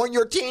teammates on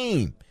your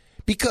team.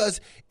 Because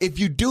if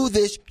you do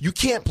this, you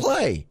can't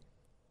play.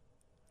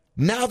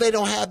 Now they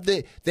don't have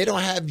the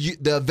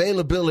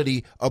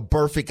availability of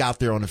Burfict out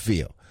there on the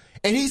field.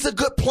 And he's a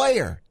good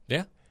player.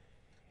 Yeah.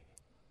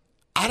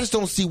 I just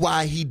don't see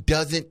why he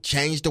doesn't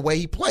change the way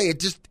he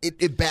plays.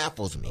 It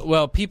baffles me.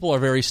 Well, people are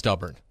very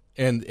stubborn,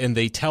 and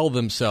they tell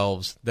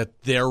themselves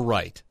that they're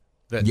right.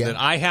 That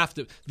I have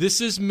to.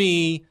 This is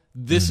me.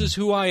 This is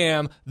who I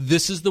am.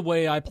 This is the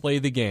way I play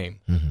the game.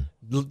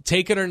 Mm-hmm.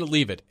 Take it or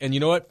leave it. And you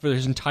know what? For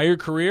his entire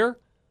career,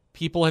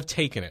 people have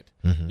taken it.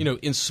 Mm-hmm.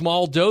 In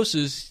small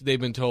doses, they've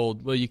been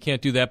told, well, you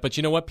can't do that. But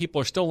you know what? People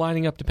are still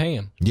lining up to pay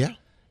him. Yeah.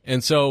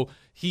 And so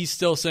he's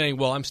still saying,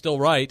 well, I'm still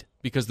right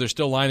because they're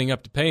still lining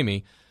up to pay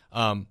me.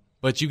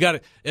 But you got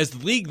to, as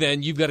the league,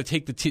 then you've got to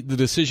take the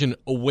decision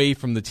away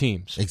from the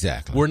teams.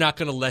 Exactly. We're not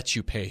going to let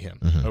you pay him,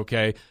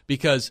 okay?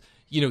 Because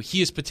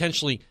he is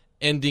potentially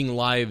ending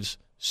lives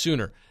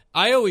sooner.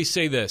 I always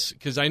say this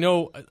because I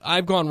know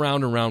I've gone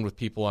round and round with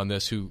people on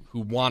this who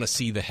want to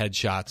see the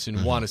headshots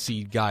and want to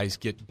see guys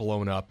get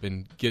blown up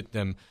and get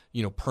them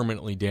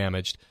permanently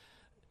damaged.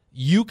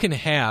 You can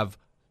have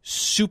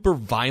super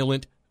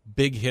violent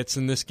big hits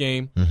in this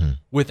game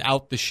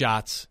without the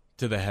shots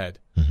to the head.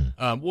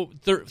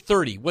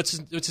 30. What's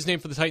his name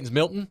for the Titans?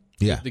 Milton?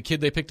 Yeah. The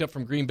kid they picked up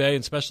from Green Bay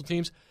in special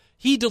teams.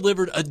 He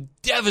delivered a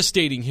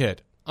devastating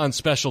hit on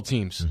special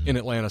teams in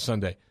Atlanta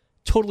Sunday.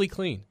 Totally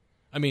clean.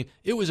 I mean,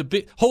 it was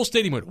whole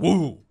stadium went,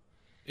 woo.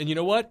 And you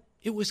know what?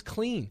 It was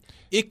clean.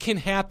 It can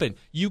happen.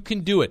 You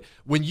can do it.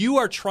 When you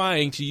are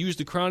trying to use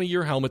the crown of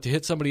your helmet to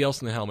hit somebody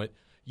else in the helmet,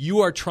 you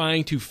are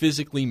trying to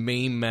physically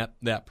maim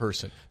that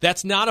person.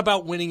 That's not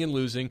about winning and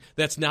losing.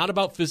 That's not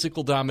about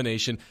physical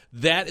domination.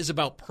 That is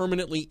about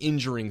permanently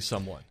injuring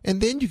someone. And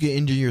then you can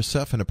injure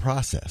yourself in the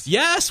process.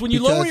 Yes, when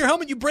you lower your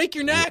helmet, you break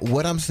your neck.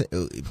 What I'm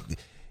saying,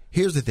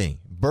 here's the thing.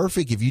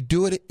 Burfict, if you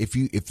do it,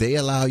 if they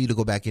allow you to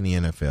go back in the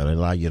NFL, they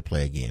allow you to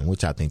play again,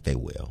 which I think they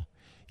will,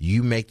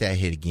 you make that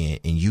hit again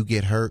and you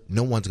get hurt,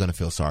 no one's going to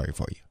feel sorry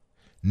for you.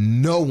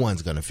 No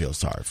one's going to feel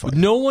sorry for you.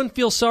 No one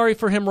feels sorry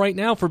for him right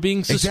now for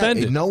being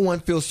suspended. Exactly. No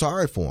one feels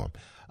sorry for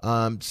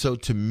him. So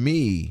to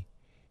me,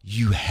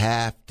 you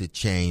have to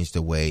change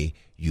the way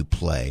you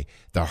play.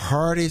 The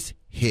hardest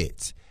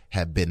hits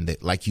have been,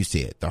 like you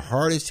said, the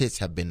hardest hits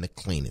have been the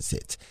cleanest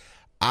hits.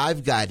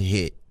 I've got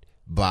hit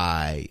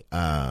by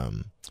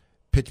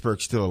Pittsburgh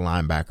Steelers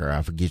linebacker.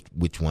 I forget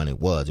which one it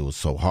was. It was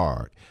so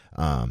hard.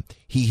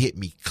 He hit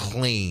me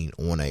clean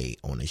on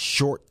a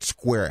short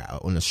square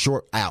out, on a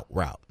short out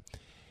route.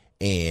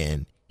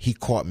 And he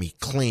caught me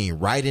clean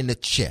right in the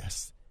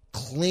chest.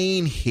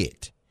 Clean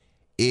hit.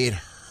 It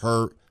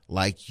hurt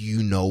like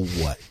you know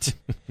what.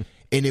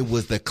 And it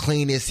was the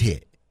cleanest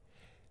hit.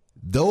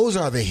 Those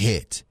are the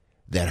hits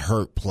that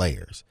hurt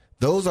players.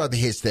 Those are the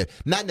hits that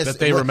not necessarily that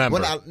they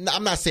remember.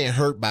 I'm not saying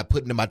hurt by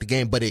putting them out the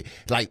game, but it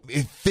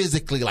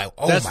physically like,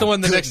 oh, that's my the one.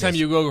 The goodness. Next time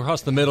you go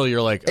across the middle,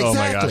 you're like, oh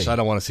my gosh, I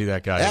don't want to see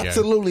that guy again.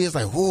 Absolutely, it's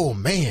like, oh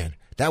man,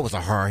 that was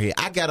a hard hit.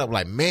 I got up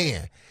like,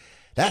 man,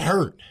 that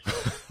hurt.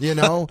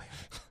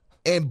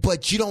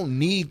 But you don't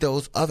need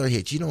those other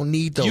hits. You don't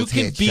need those. You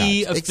can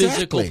be a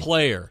physical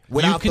player.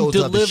 Without you can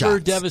those other deliver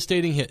shots.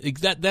 devastating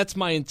hits. That's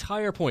my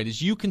entire point.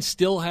 Is you can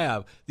still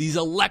have these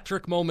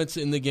electric moments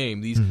in the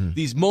game.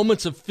 These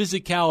moments of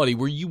physicality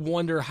where you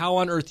wonder how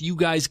on earth you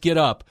guys get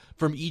up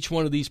from each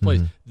one of these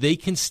plays. They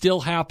can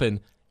still happen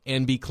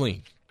and be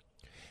clean.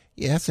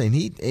 Yes,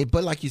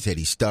 but like you said,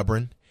 he's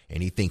stubborn.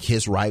 And he think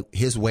his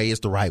way is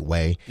the right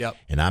way. Yep.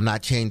 And I'm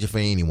not changing for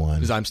anyone.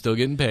 Because I'm still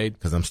getting paid.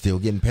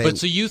 But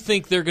so you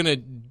think they're going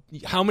to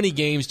 – how many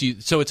games do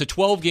you – so it's a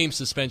 12-game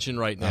suspension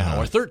right now,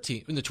 or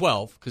 13 – in the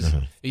 12 because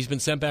he's been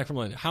sent back from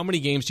London. How many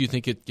games do you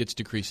think it gets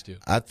decreased to?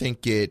 I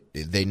think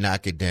they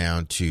knock it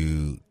down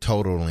to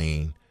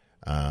totaling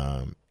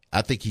I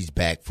think he's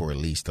back for at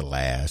least the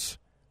last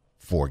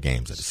 4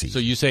 games of the season. So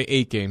you say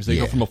 8 games. They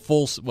go from a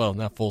full – well,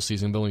 not full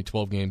season, but only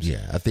 12 games.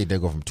 Yeah, I think they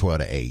go from 12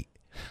 to 8.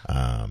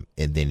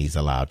 And then he's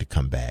allowed to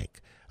come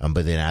back.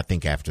 But then I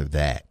think after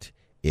that,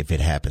 if it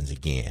happens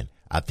again,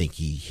 I think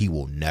he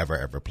will never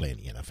ever play in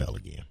the NFL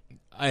again.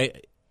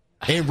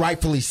 And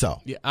rightfully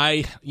so.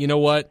 Yeah, you know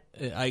what?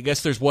 I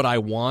guess there's what I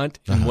want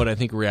and what I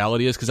think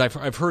reality is, because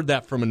I've heard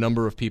that from a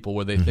number of people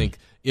where they think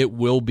it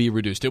will be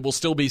reduced. It will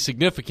still be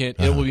significant.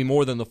 It will be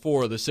more than the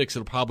 4 or the 6.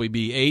 It'll probably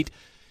be 8.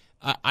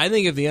 I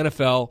think if the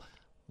NFL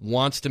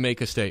wants to make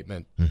a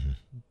statement.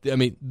 I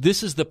mean,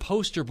 this is the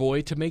poster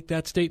boy to make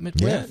that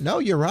statement with. No,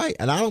 you're right.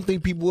 And I don't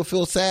think people would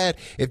feel sad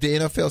if the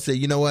NFL said,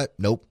 you know what?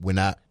 Nope, we're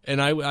not.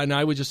 And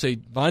I would just say,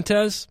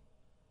 Vontaze,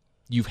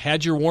 you've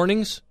had your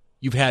warnings.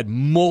 You've had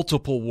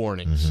multiple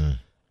warnings.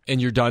 And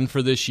you're done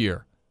for this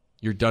year.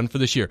 You're done for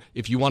this year.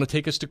 If you want to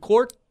take us to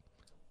court,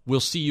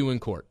 we'll see you in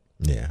court.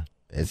 Yeah.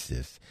 It's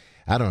just,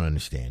 I don't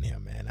understand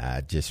him, man.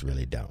 I just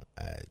really don't.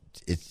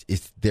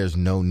 There's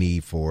no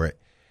need for it.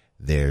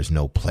 There's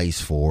no place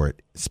for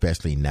it,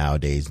 especially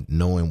nowadays,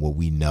 knowing what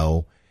we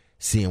know,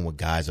 seeing what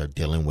guys are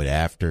dealing with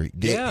after.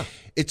 Yeah.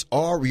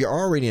 You're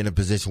already in a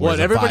position where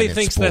everybody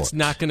thinks sport. That's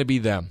not going to be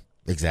them.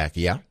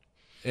 Exactly, yeah.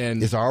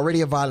 And it's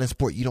already a violent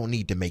sport. You don't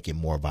need to make it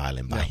more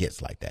violent by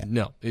hits like that.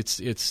 No, it's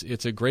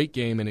a great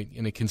game, and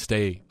it can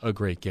stay a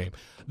great game.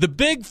 The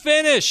Big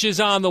Finish is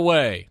on the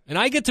way, and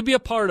I get to be a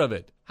part of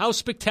it. How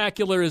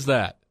spectacular is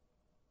that?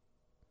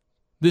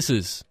 This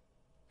is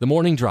The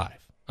Morning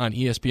Drive on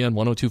ESPN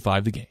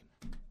 102.5 The Game.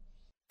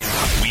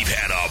 We've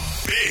had a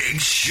big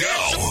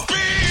show.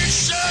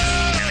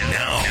 And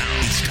now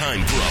it's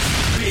time for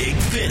a big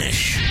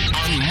finish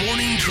on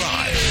Morning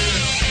Drive.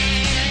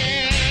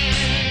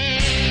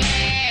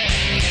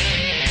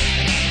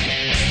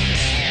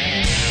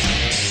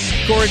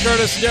 Corey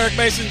Curtis, Derek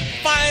Mason,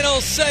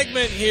 final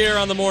segment here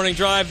on the Morning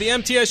Drive. The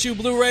MTSU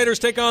Blue Raiders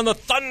take on the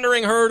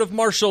thundering herd of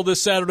Marshall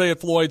this Saturday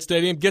at Floyd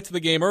Stadium. Get to the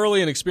game early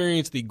and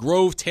experience the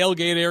Grove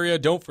tailgate area.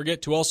 Don't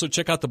forget to also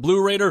check out the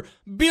Blue Raider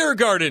Beer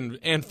Garden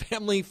and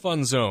Family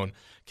Fun Zone.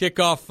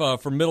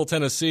 Kickoff from Middle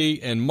Tennessee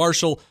and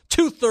Marshall,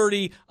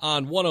 2:30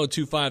 on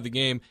 102.5 The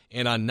Game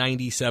and on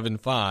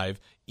 97.5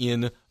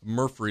 in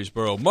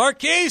Murfreesboro.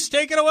 Marquise,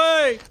 take it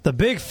away. The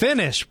Big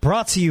Finish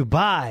brought to you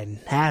by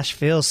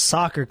Nashville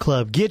Soccer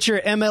Club. Get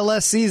your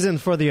MLS season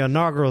for the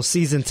inaugural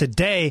season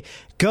today.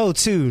 Go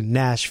to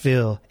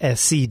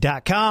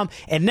NashvilleSC.com.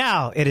 And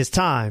now it is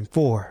time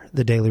for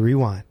the Daily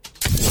Rewind.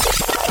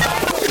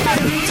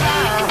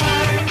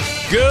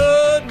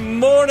 Good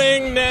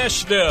morning,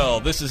 Nashville.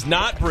 This is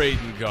not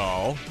Braden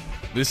Gall.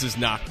 This is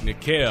not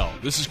Nikhil.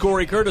 This is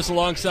Corey Curtis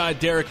alongside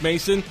Derek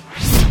Mason.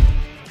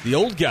 The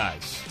old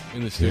guys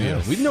in the studio.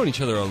 Yes. We've known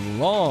each other a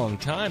long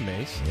time,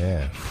 Mace.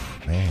 Yeah,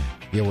 man.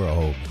 Yeah, we're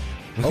old.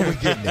 Oh, we're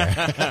getting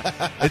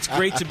there. It's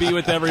great to be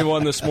with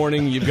everyone this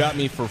morning. You've got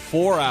me for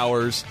 4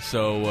 hours,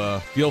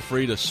 so feel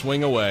free to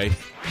swing away.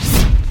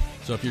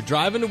 So if you're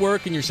driving to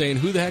work and you're saying,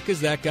 who the heck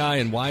is that guy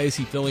and why is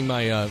he filling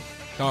my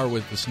car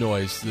with this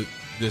noise,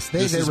 this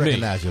They is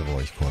recognize me. your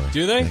voice, Corey.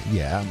 Do they?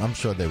 Yeah, I'm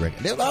sure they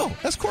recognize. Oh,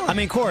 that's Corey. I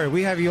mean, Corey,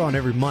 we have you on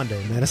every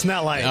Monday, man. It's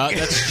not like...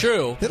 That's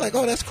true. They're like,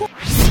 oh, that's Corey.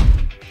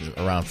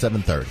 Around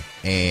 7:30,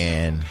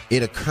 and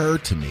it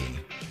occurred to me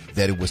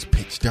that it was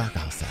pitch dark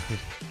outside,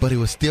 but it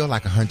was still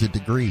like 100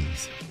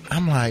 degrees.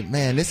 I'm like,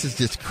 man, this is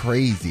just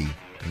crazy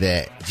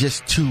that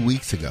just 2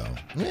 weeks ago,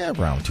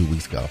 around 2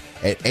 weeks ago,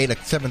 at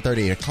 7:30,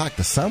 8 o'clock,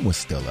 the sun was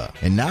still up.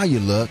 And now you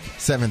look,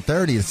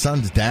 7:30, the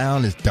sun's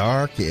down, it's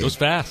dark. It goes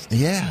fast.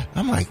 Yeah.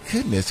 I'm like,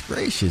 goodness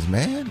gracious,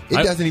 man.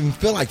 It doesn't even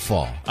feel like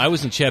fall. I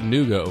was in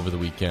Chattanooga over the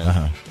weekend,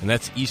 and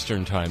that's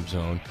Eastern time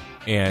zone,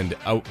 and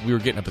we were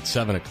getting up at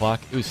 7 o'clock.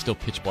 It was still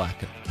pitch black.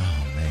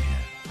 Oh, man.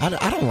 I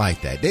don't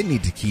like that. They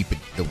need to keep it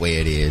the way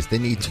it is. They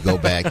need to go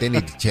back. They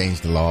need to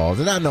change the laws.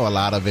 And I know a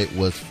lot of it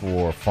was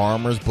for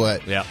farmers,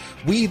 but yeah.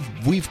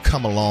 we've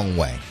come a long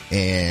way.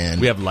 And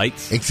we have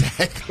lights.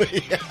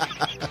 Exactly.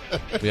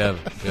 we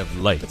have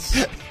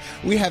lights.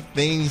 We have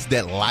things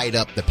that light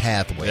up the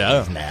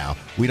pathways now.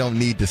 We don't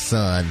need the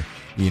sun,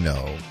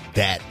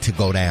 that to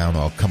go down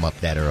or come up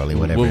that early,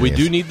 whatever. Well, we it is.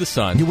 do need the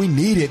sun. Yeah, we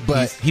need it,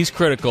 but he's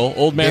critical.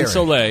 Old man Aaron.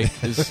 Soleil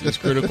is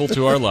critical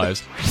to our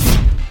lives.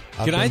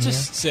 Can I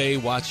just say,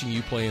 watching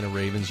you play in a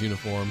Ravens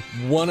uniform,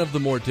 one of the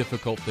more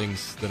difficult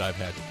things that I've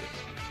had to do?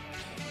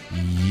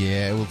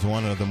 Yeah, it was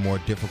one of the more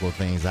difficult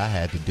things I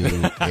had to do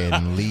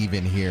in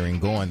leaving here and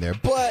going there.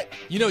 But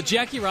You know,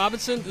 Jackie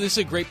Robinson, this is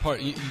a great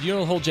part. You know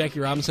the whole Jackie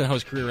Robinson, how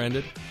his career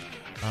ended?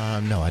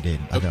 no, I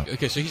didn't. I don't.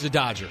 Okay, so he's a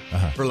Dodger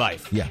for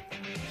life. Yeah.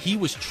 He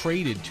was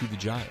traded to the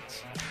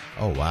Giants.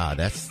 Oh, wow.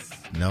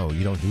 No,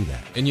 you don't do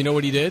that. And you know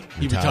what he did?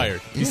 He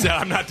retired. He Yeah. said,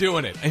 I'm not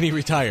doing it. And he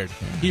retired.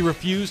 Yeah. He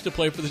refused to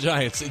play for the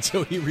Giants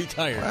until he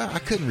retired. Well, I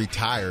couldn't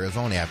retire. It was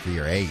only after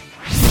year 8.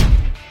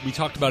 We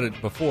talked about it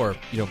before.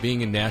 You know, being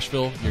in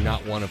Nashville, you're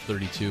not one of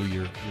 32.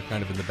 You're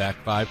kind of in the back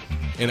 5.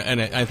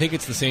 And I think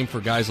it's the same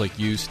for guys like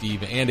you,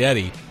 Steve, and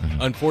Eddie.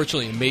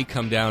 Unfortunately, it may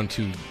come down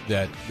to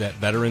that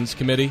Veterans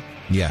Committee.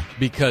 Yeah.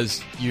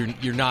 Because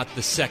you're not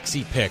the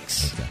sexy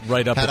picks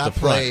right up at the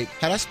front.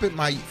 Had I spent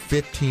my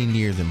 15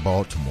 years in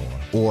Baltimore,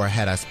 or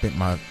had I spent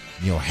my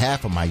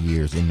half of my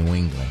years in New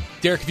England?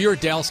 Derek, if you're a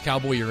Dallas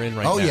Cowboy, you're in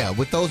right now. Oh, yeah.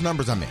 With those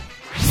numbers, I'm in.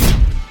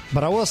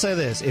 But I will say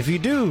this. If you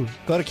do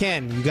go to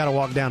Canton, you got to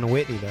walk down to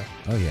Whitney, though.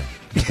 Oh, yeah.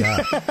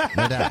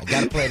 No doubt.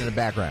 Got to play it in the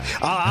background.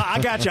 I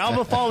got you. I'm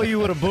going to follow you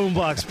with a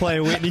boombox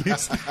playing Whitney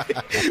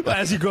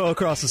as you go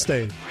across the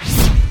stage.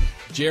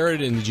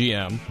 Jared and the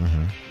GM,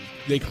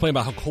 they complain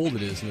about how cold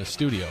it is in the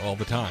studio all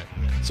the time.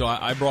 So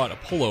I brought a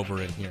pullover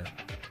in here.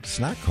 It's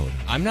not cold.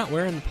 I'm not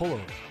wearing the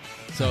pullover.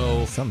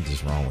 So something's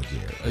just wrong with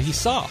Jared. He's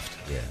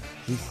soft. Yeah.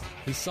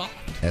 He's soft.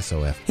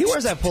 SOF. He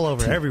wears that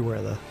pullover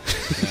everywhere, though.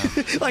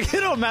 Yeah. Like, it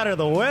don't matter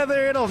the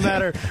weather. It don't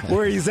matter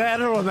where he's at.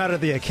 It don't matter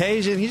the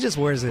occasion. He just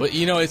wears it. Well,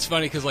 you know, it's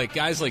funny because, like,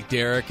 guys like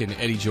Derek and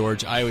Eddie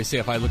George, I always say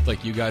if I looked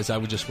like you guys, I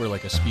would just wear,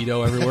 like, a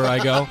Speedo everywhere I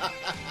go.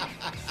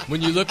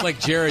 When you look like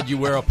Jared, you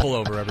wear a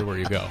pullover everywhere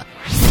you go.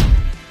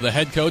 The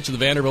head coach of the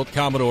Vanderbilt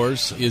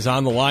Commodores is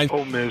on the line.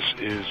 Ole Miss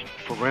is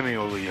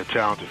perennially a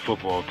talented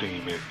football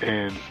team,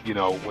 and you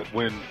know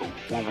when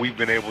we've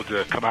been able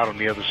to come out on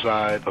the other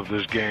side of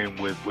this game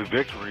with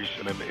victories,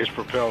 and I mean, it's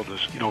propelled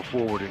us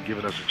forward and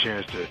given us a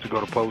chance to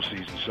go to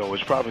postseason. So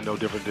it's probably no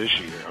different this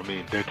year. I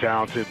mean, they're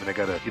talented, and they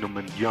got a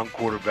young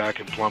quarterback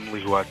in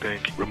Plumlee who I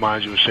think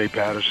reminds you of Shea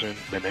Patterson,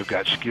 and they've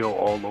got skill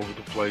all over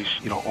the place.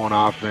 On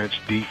offense,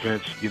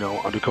 defense.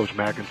 Under Coach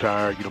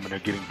McIntyre, and they're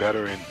getting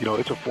better, and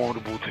it's a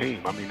formidable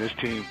team. I mean, this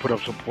team put up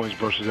some points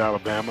versus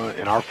Alabama,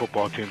 and our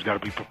football team's got to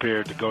be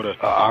prepared to go to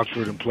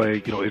Oxford and play,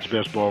 its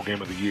best ball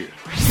game of the year.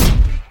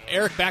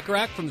 Eric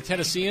Bacharach from the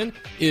Tennessean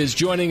is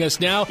joining us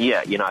now.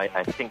 Yeah,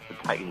 I think the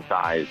Titans'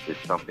 size is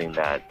something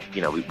that,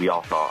 we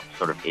all saw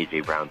sort of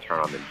A.J. Brown turn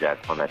on the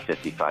Jets on that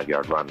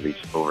 55-yard run,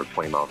 reached over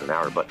 20 miles an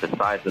hour. But the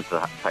size that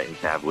the Titans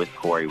have with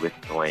Corey, with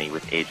Delaney,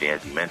 with A.J.,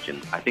 as you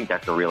mentioned, I think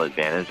that's a real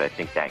advantage. I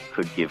think that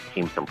could give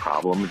teams some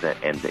problems.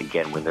 And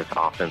again, when this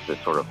offense is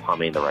sort of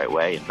humming the right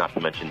way, and not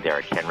to mention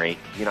Derrick Henry,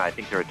 I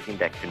think they're a team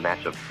that can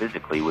match up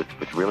physically with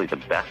really the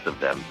best of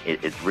them.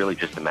 It's really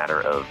just a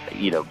matter of,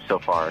 so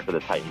far for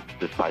the Titans,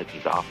 despite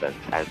his offense,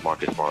 as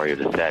Marcus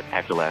Mariota said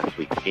after last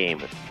week's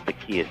game, the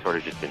key has sort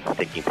of just been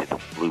sticking to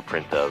the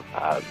blueprint of,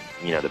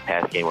 the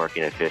pass game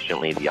working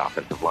efficiently, the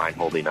offensive line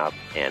holding up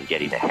and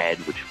getting ahead,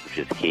 which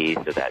is key,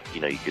 so that,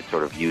 you could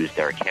sort of use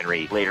Derrick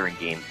Henry later in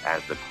games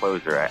as the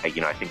closer. I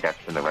think that's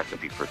been the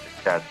recipe for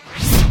success.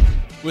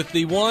 With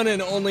the one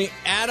and only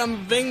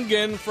Adam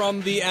Vingan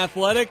from The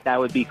Athletic. That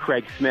would be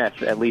Craig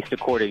Smith, at least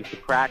according to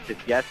practice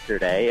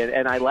yesterday.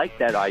 And I like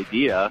that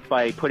idea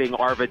by putting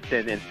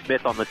Arvidsson and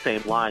Smith on the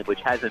same line, which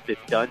hasn't been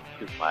done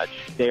too much.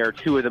 They are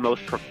two of the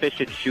most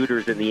proficient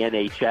shooters in the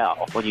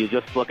NHL when you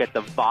just look at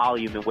the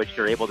volume in which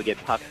they're able to get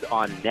pucks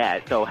on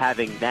net. So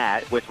having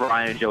that with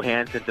Ryan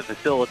Johansson to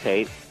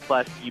facilitate,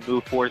 plus you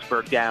move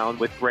Forsberg down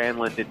with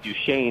Granlund and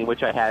Duchesne,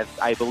 which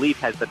I believe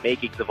has the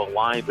makings of a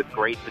line with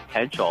great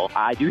potential.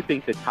 I do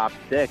think the top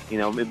 6,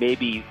 may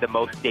be the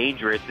most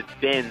dangerous it's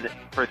been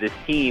for this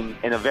team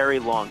in a very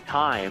long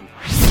time.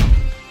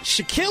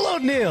 Shaquille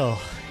O'Neal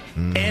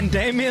and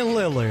Damian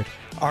Lillard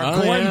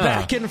are going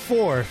back and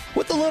forth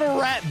with a little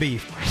rat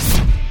beef.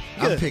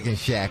 I'm picking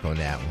Shaq on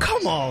that one.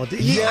 Come on, dude.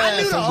 Yes,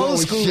 I knew the old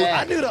school.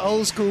 I knew the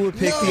old school would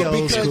pick the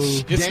old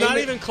school. It's not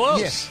even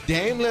close. Yeah,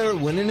 Dame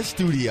Lillard went in the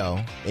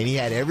studio, and he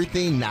had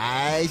everything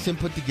nice and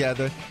put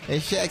together.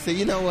 And Shaq said,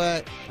 you know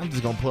what? I'm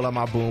just going to pull out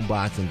my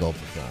boombox and go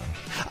for some.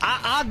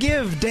 I'll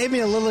give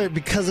Damian Lillard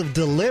because of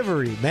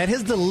delivery, man.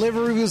 His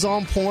delivery was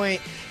on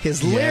point.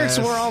 His lyrics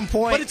were on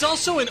point. But it's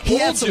also an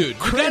old dude.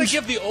 You got to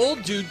give the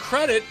old dude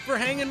credit for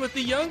hanging with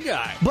the young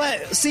guy.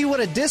 But see,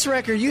 with a diss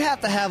record, you have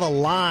to have a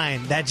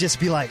line that just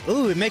be like,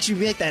 ooh, it makes you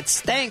make that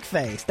stank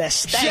face. That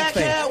stank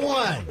face. Shaq had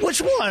one.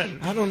 Which one?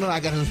 I don't know. I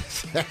got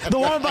the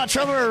one about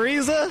Trevor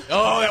Ariza?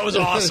 Oh, that was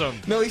awesome.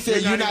 No, he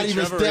said you're not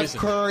even Steph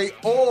Curry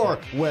or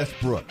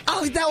Westbrook.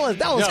 Oh,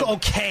 that was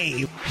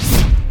okay.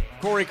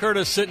 Corey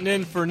Curtis sitting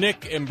in for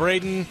Nick and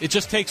Braden. It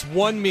just takes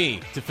one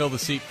me to fill the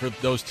seat for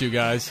those two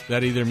guys.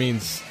 That either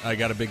means I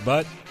got a big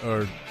butt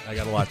or I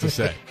got a lot to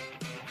say.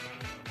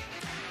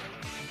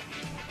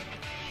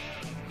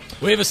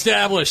 We've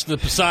established the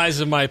size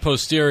of my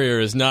posterior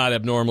is not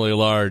abnormally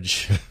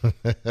large,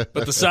 but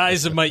the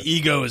size of my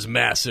ego is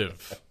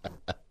massive.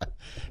 I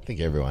think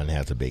everyone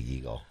has a big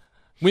ego.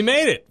 We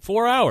made it.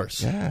 4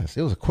 hours. Yes,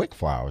 it was a quick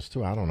 4 hours,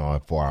 too. I don't know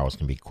if 4 hours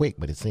can be quick,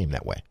 but it seemed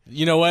that way.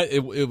 You know what?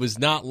 It was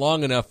not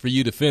long enough for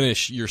you to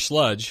finish your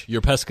sludge,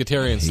 your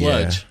pescatarian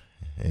sludge.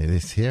 Yeah, it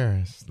is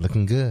here. It's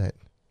looking good.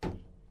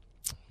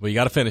 Well, you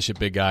got to finish it,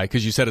 big guy,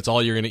 because you said it's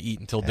all you're going to eat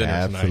until dinner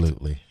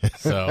Absolutely. tonight.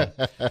 So,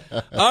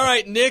 all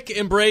right, Nick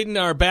and Braden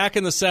are back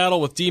in the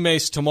saddle with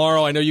D-Mace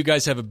tomorrow. I know you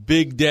guys have a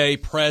big day,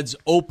 Preds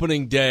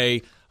opening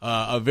day,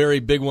 a very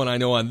big one, I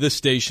know, on this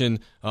station,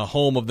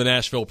 home of the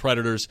Nashville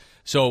Predators.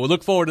 So we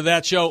look forward to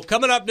that show.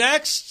 Coming up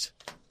next,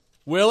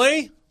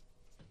 Willie,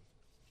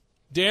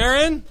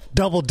 Darren.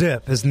 Double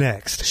Dip is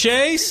next.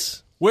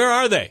 Chase, where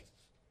are they?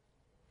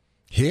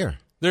 Here.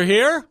 They're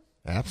here?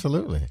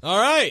 Absolutely. All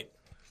right.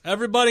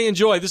 Everybody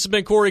enjoy. This has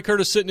been Corey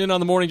Curtis sitting in on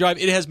the Morning Drive.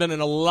 It has been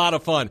a lot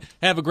of fun.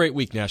 Have a great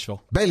week,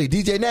 Nashville. Bailey,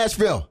 DJ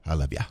Nashville. I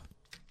love ya.